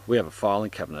 We have a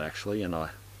filing cabinet actually, and I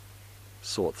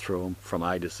sort through them from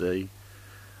A to Z,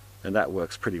 and that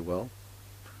works pretty well.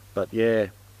 But yeah,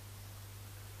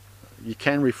 you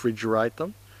can refrigerate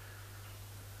them.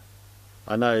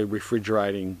 I know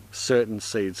refrigerating certain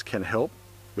seeds can help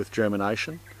with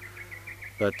germination,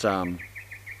 but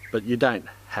you don't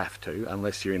have to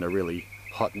unless you're in a really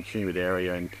hot and humid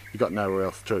area and you've got nowhere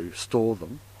else to store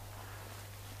them.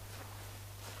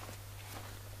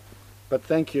 But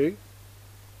thank you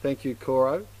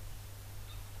Coro.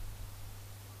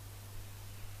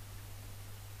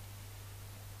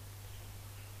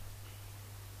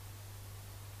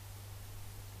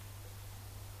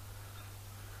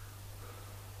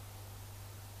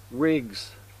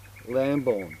 Riggs,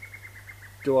 Lambourne.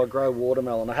 Do I grow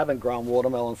watermelon? I haven't grown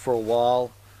watermelon for a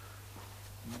while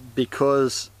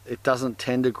because it doesn't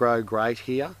tend to grow great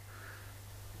here.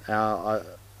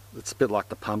 It's a bit like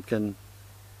the pumpkin,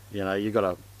 you know, you've got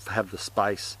to have the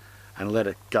space and let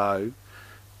it go.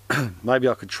 Maybe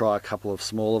I could try a couple of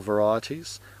smaller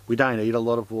varieties. We don't eat a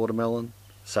lot of watermelon,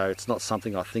 so it's not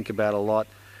something I think about a lot.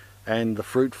 And the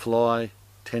fruit fly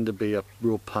tend to be a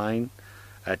real pain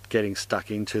at getting stuck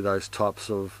into those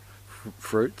types of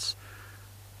fruits.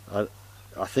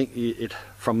 I think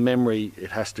from memory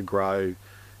it has to grow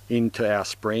into our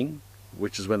spring,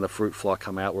 which is when the fruit fly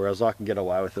come out, whereas I can get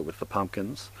away with it with the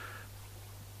pumpkins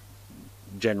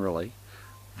generally,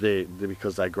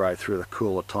 because they grow through the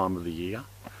cooler time of the year.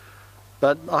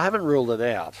 But I haven't ruled it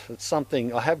out. It's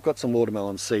something. I have got some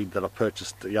watermelon seed that I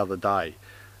purchased the other day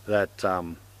that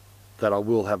that I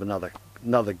will have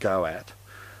another go at,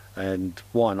 and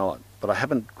why not? But I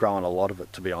haven't grown a lot of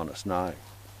it, to be honest, no.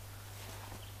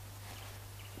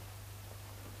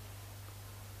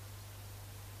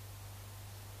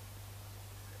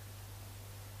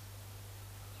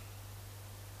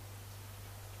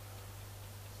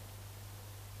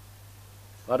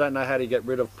 I don't know how to get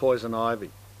rid of poison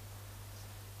ivy.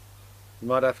 You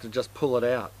might have to just pull it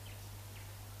out,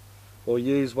 or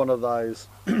use one of those,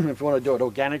 if you want to do it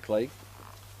organically,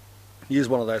 use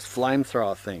one of those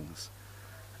flamethrower things.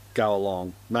 Go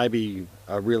along, maybe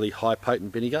a really high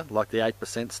potent vinegar like the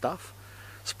 8% stuff,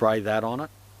 spray that on it.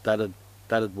 That'd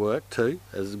work too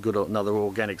as another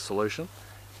organic solution.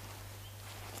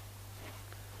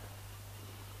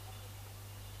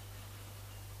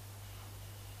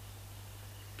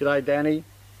 G'day Danny.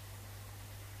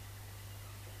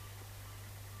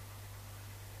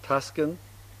 Tuscan,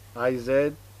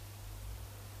 AZ.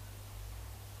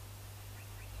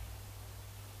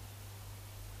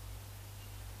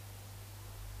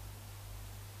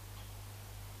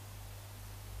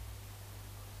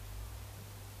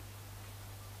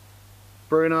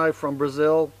 Bruno from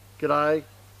Brazil, g'day.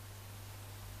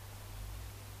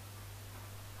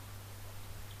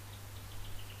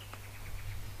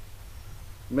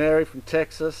 Mary from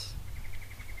Texas.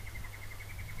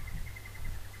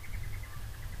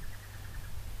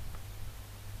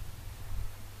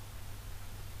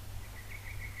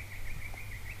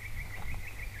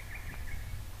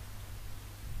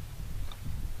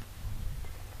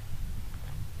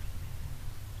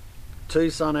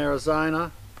 Tucson,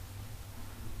 Arizona.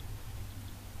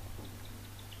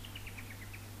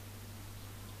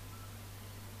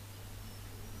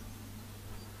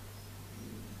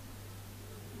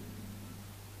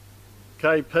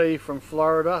 KP from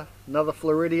Florida, another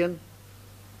Floridian.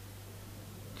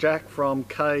 Jack from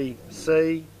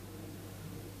KC.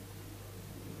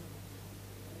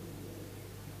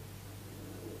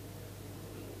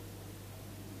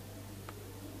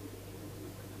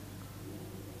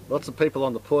 Lots of people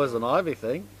on the poison ivy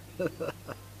thing.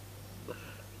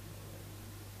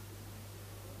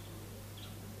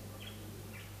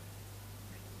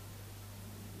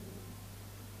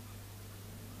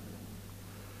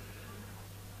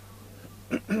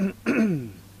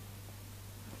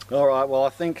 All right, well, I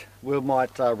think we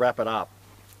might wrap it up.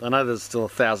 I know there's still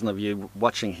 1,000 of you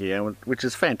watching here, which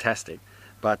is fantastic,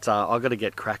 but I've got to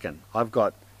get cracking. I've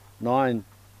got 7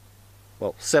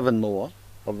 more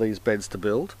of these beds to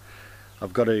build.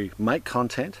 I've got to make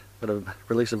content, got to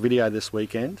release a video this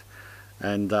weekend,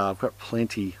 and I've got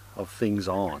plenty of things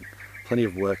on, plenty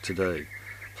of work to do.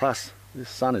 Plus, this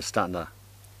sun is starting to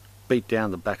beat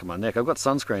down the back of my neck. I've got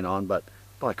sunscreen on, but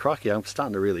by crikey, I'm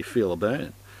starting to really feel a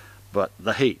burn. But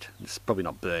the heat, it's probably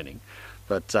not burning,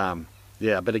 but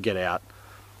yeah, I better get out,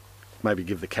 maybe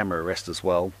give the camera a rest as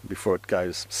well before it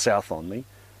goes south on me.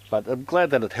 But I'm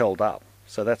glad that it held up,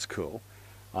 so that's cool.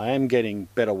 I am getting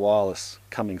better wireless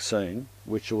coming soon,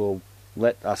 which will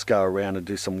let us go around and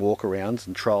do some walk arounds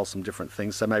and trial some different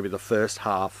things. So maybe the first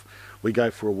half we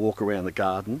go for a walk around the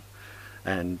garden,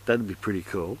 and that'd be pretty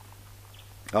cool.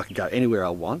 I can go anywhere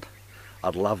I want.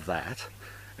 I'd love that.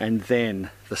 And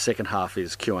then the second half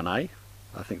is Q&A. I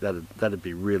think that'd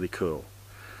be really cool.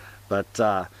 But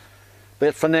for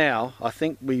now, I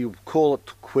think we call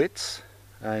it quits,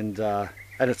 and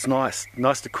it's nice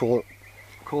to call it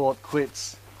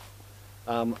quits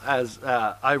as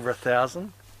over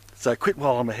 1,000. So quit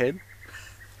while I'm ahead.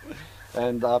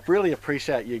 And I really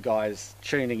appreciate you guys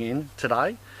tuning in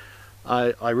today.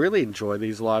 I really enjoy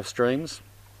these live streams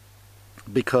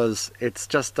because it's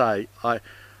just I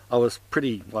was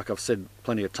pretty, like I've said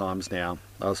plenty of times now,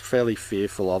 I was fairly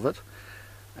fearful of it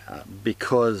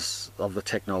because of the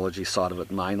technology side of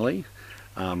it mainly.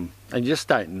 And you just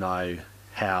don't know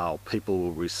how people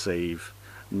will receive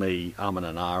me umming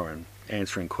and ahhing,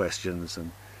 answering questions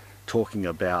and talking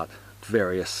about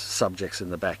various subjects in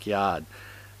the backyard.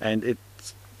 And it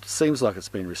seems like it's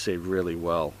been received really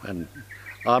well, and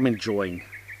I'm enjoying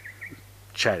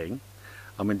chatting.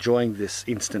 I'm enjoying this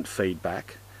instant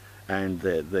feedback and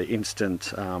the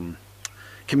instant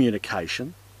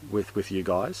communication with you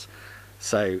guys.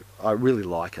 So I really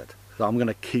like it. So I'm going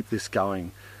to keep this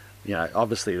going. You know,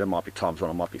 obviously there might be times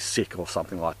when I might be sick or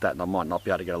something like that, and I might not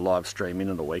be able to get a live stream in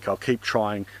a week. I'll keep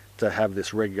trying to have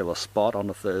this regular spot on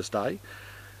a Thursday.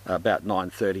 About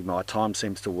 9:30 my time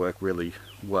seems to work really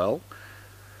well.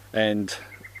 And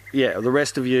yeah, the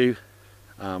rest of you,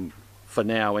 for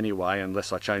now anyway,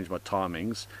 unless I change my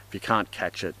timings, if you can't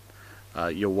catch it,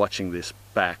 you're watching this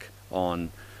back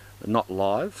on, not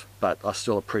live, but I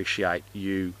still appreciate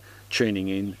you tuning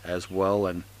in as well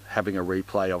and having a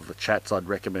replay of the chats. I'd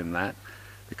recommend that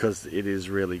because it is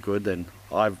really good, and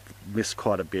I've missed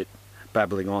quite a bit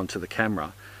babbling on to the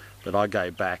camera, but I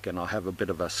go back and I have a bit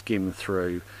of a skim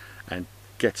through and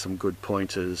get some good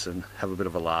pointers and have a bit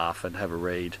of a laugh and have a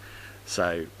read.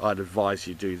 So I'd advise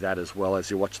you do that as well as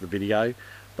you watch the video,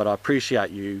 but I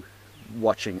appreciate you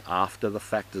watching after the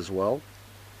fact as well.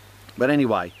 But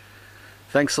anyway,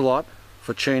 thanks a lot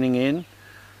for tuning in.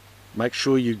 Make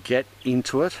sure you get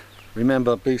into it.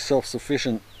 Remember, be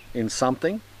self-sufficient in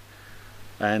something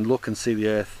and look and see the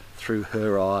earth through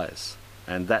her eyes,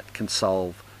 and that can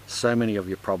solve so many of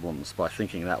your problems by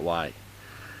thinking that way.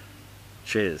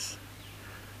 Cheers.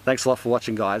 Thanks a lot for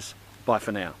watching, guys. Bye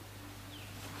for now.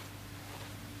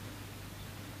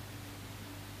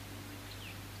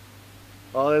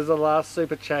 Oh, there's the last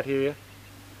super chat here.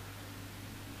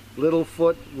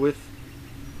 Littlefoot with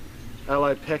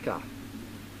alopecia.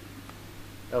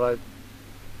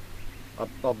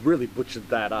 I've really butchered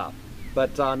that up.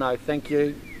 But no, thank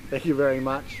you. Thank you very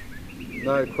much.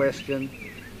 No question,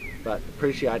 but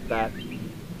appreciate that.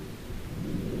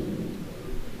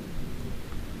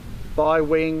 Bye,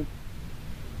 Wing.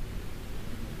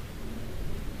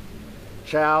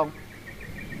 Ciao.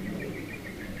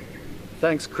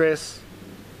 Thanks, Chris.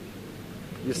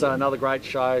 You saw another great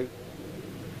show.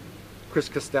 Chris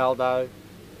Castaldo.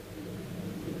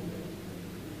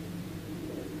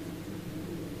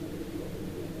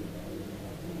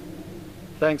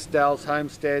 Thanks, Dell's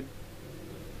Homestead.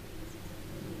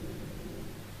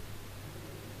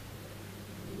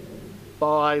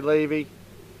 Bye, Levy.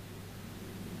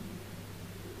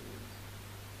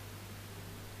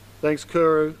 Thanks,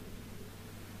 Kuru.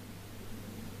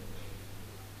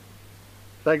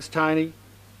 Thanks, Tony.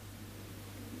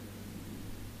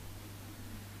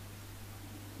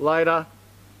 Later.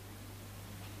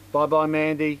 Bye-bye,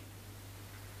 Mandy.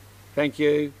 Thank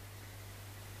you.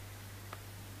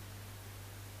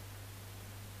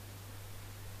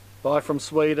 Bye from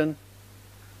Sweden.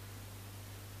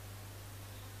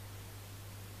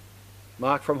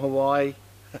 Mark from Hawaii.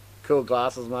 Cool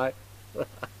glasses, mate.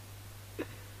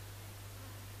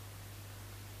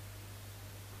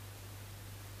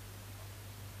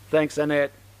 Thanks,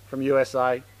 Annette from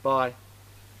USA. Bye.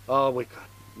 Oh, we got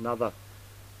another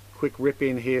quick rip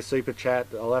in here, super chat.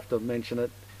 I'll have to mention it.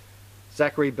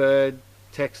 Zachary Bird,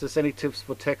 Texas. Any tips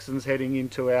for Texans heading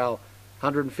into our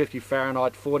 150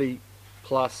 Fahrenheit, 40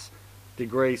 plus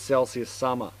degrees Celsius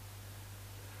summer?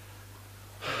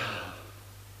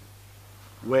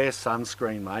 Wear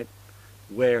sunscreen, mate.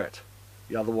 Wear it.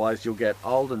 Otherwise you'll get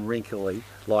old and wrinkly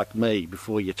like me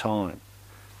before your time.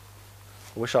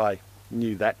 I wish I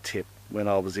knew that tip when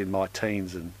I was in my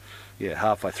teens and yeah,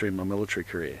 halfway through my military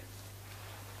career.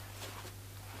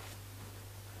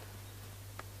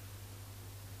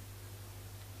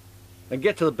 And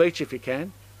get to the beach if you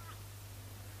can.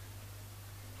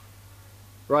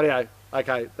 Rightio.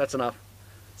 Okay, that's enough.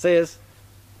 See yous.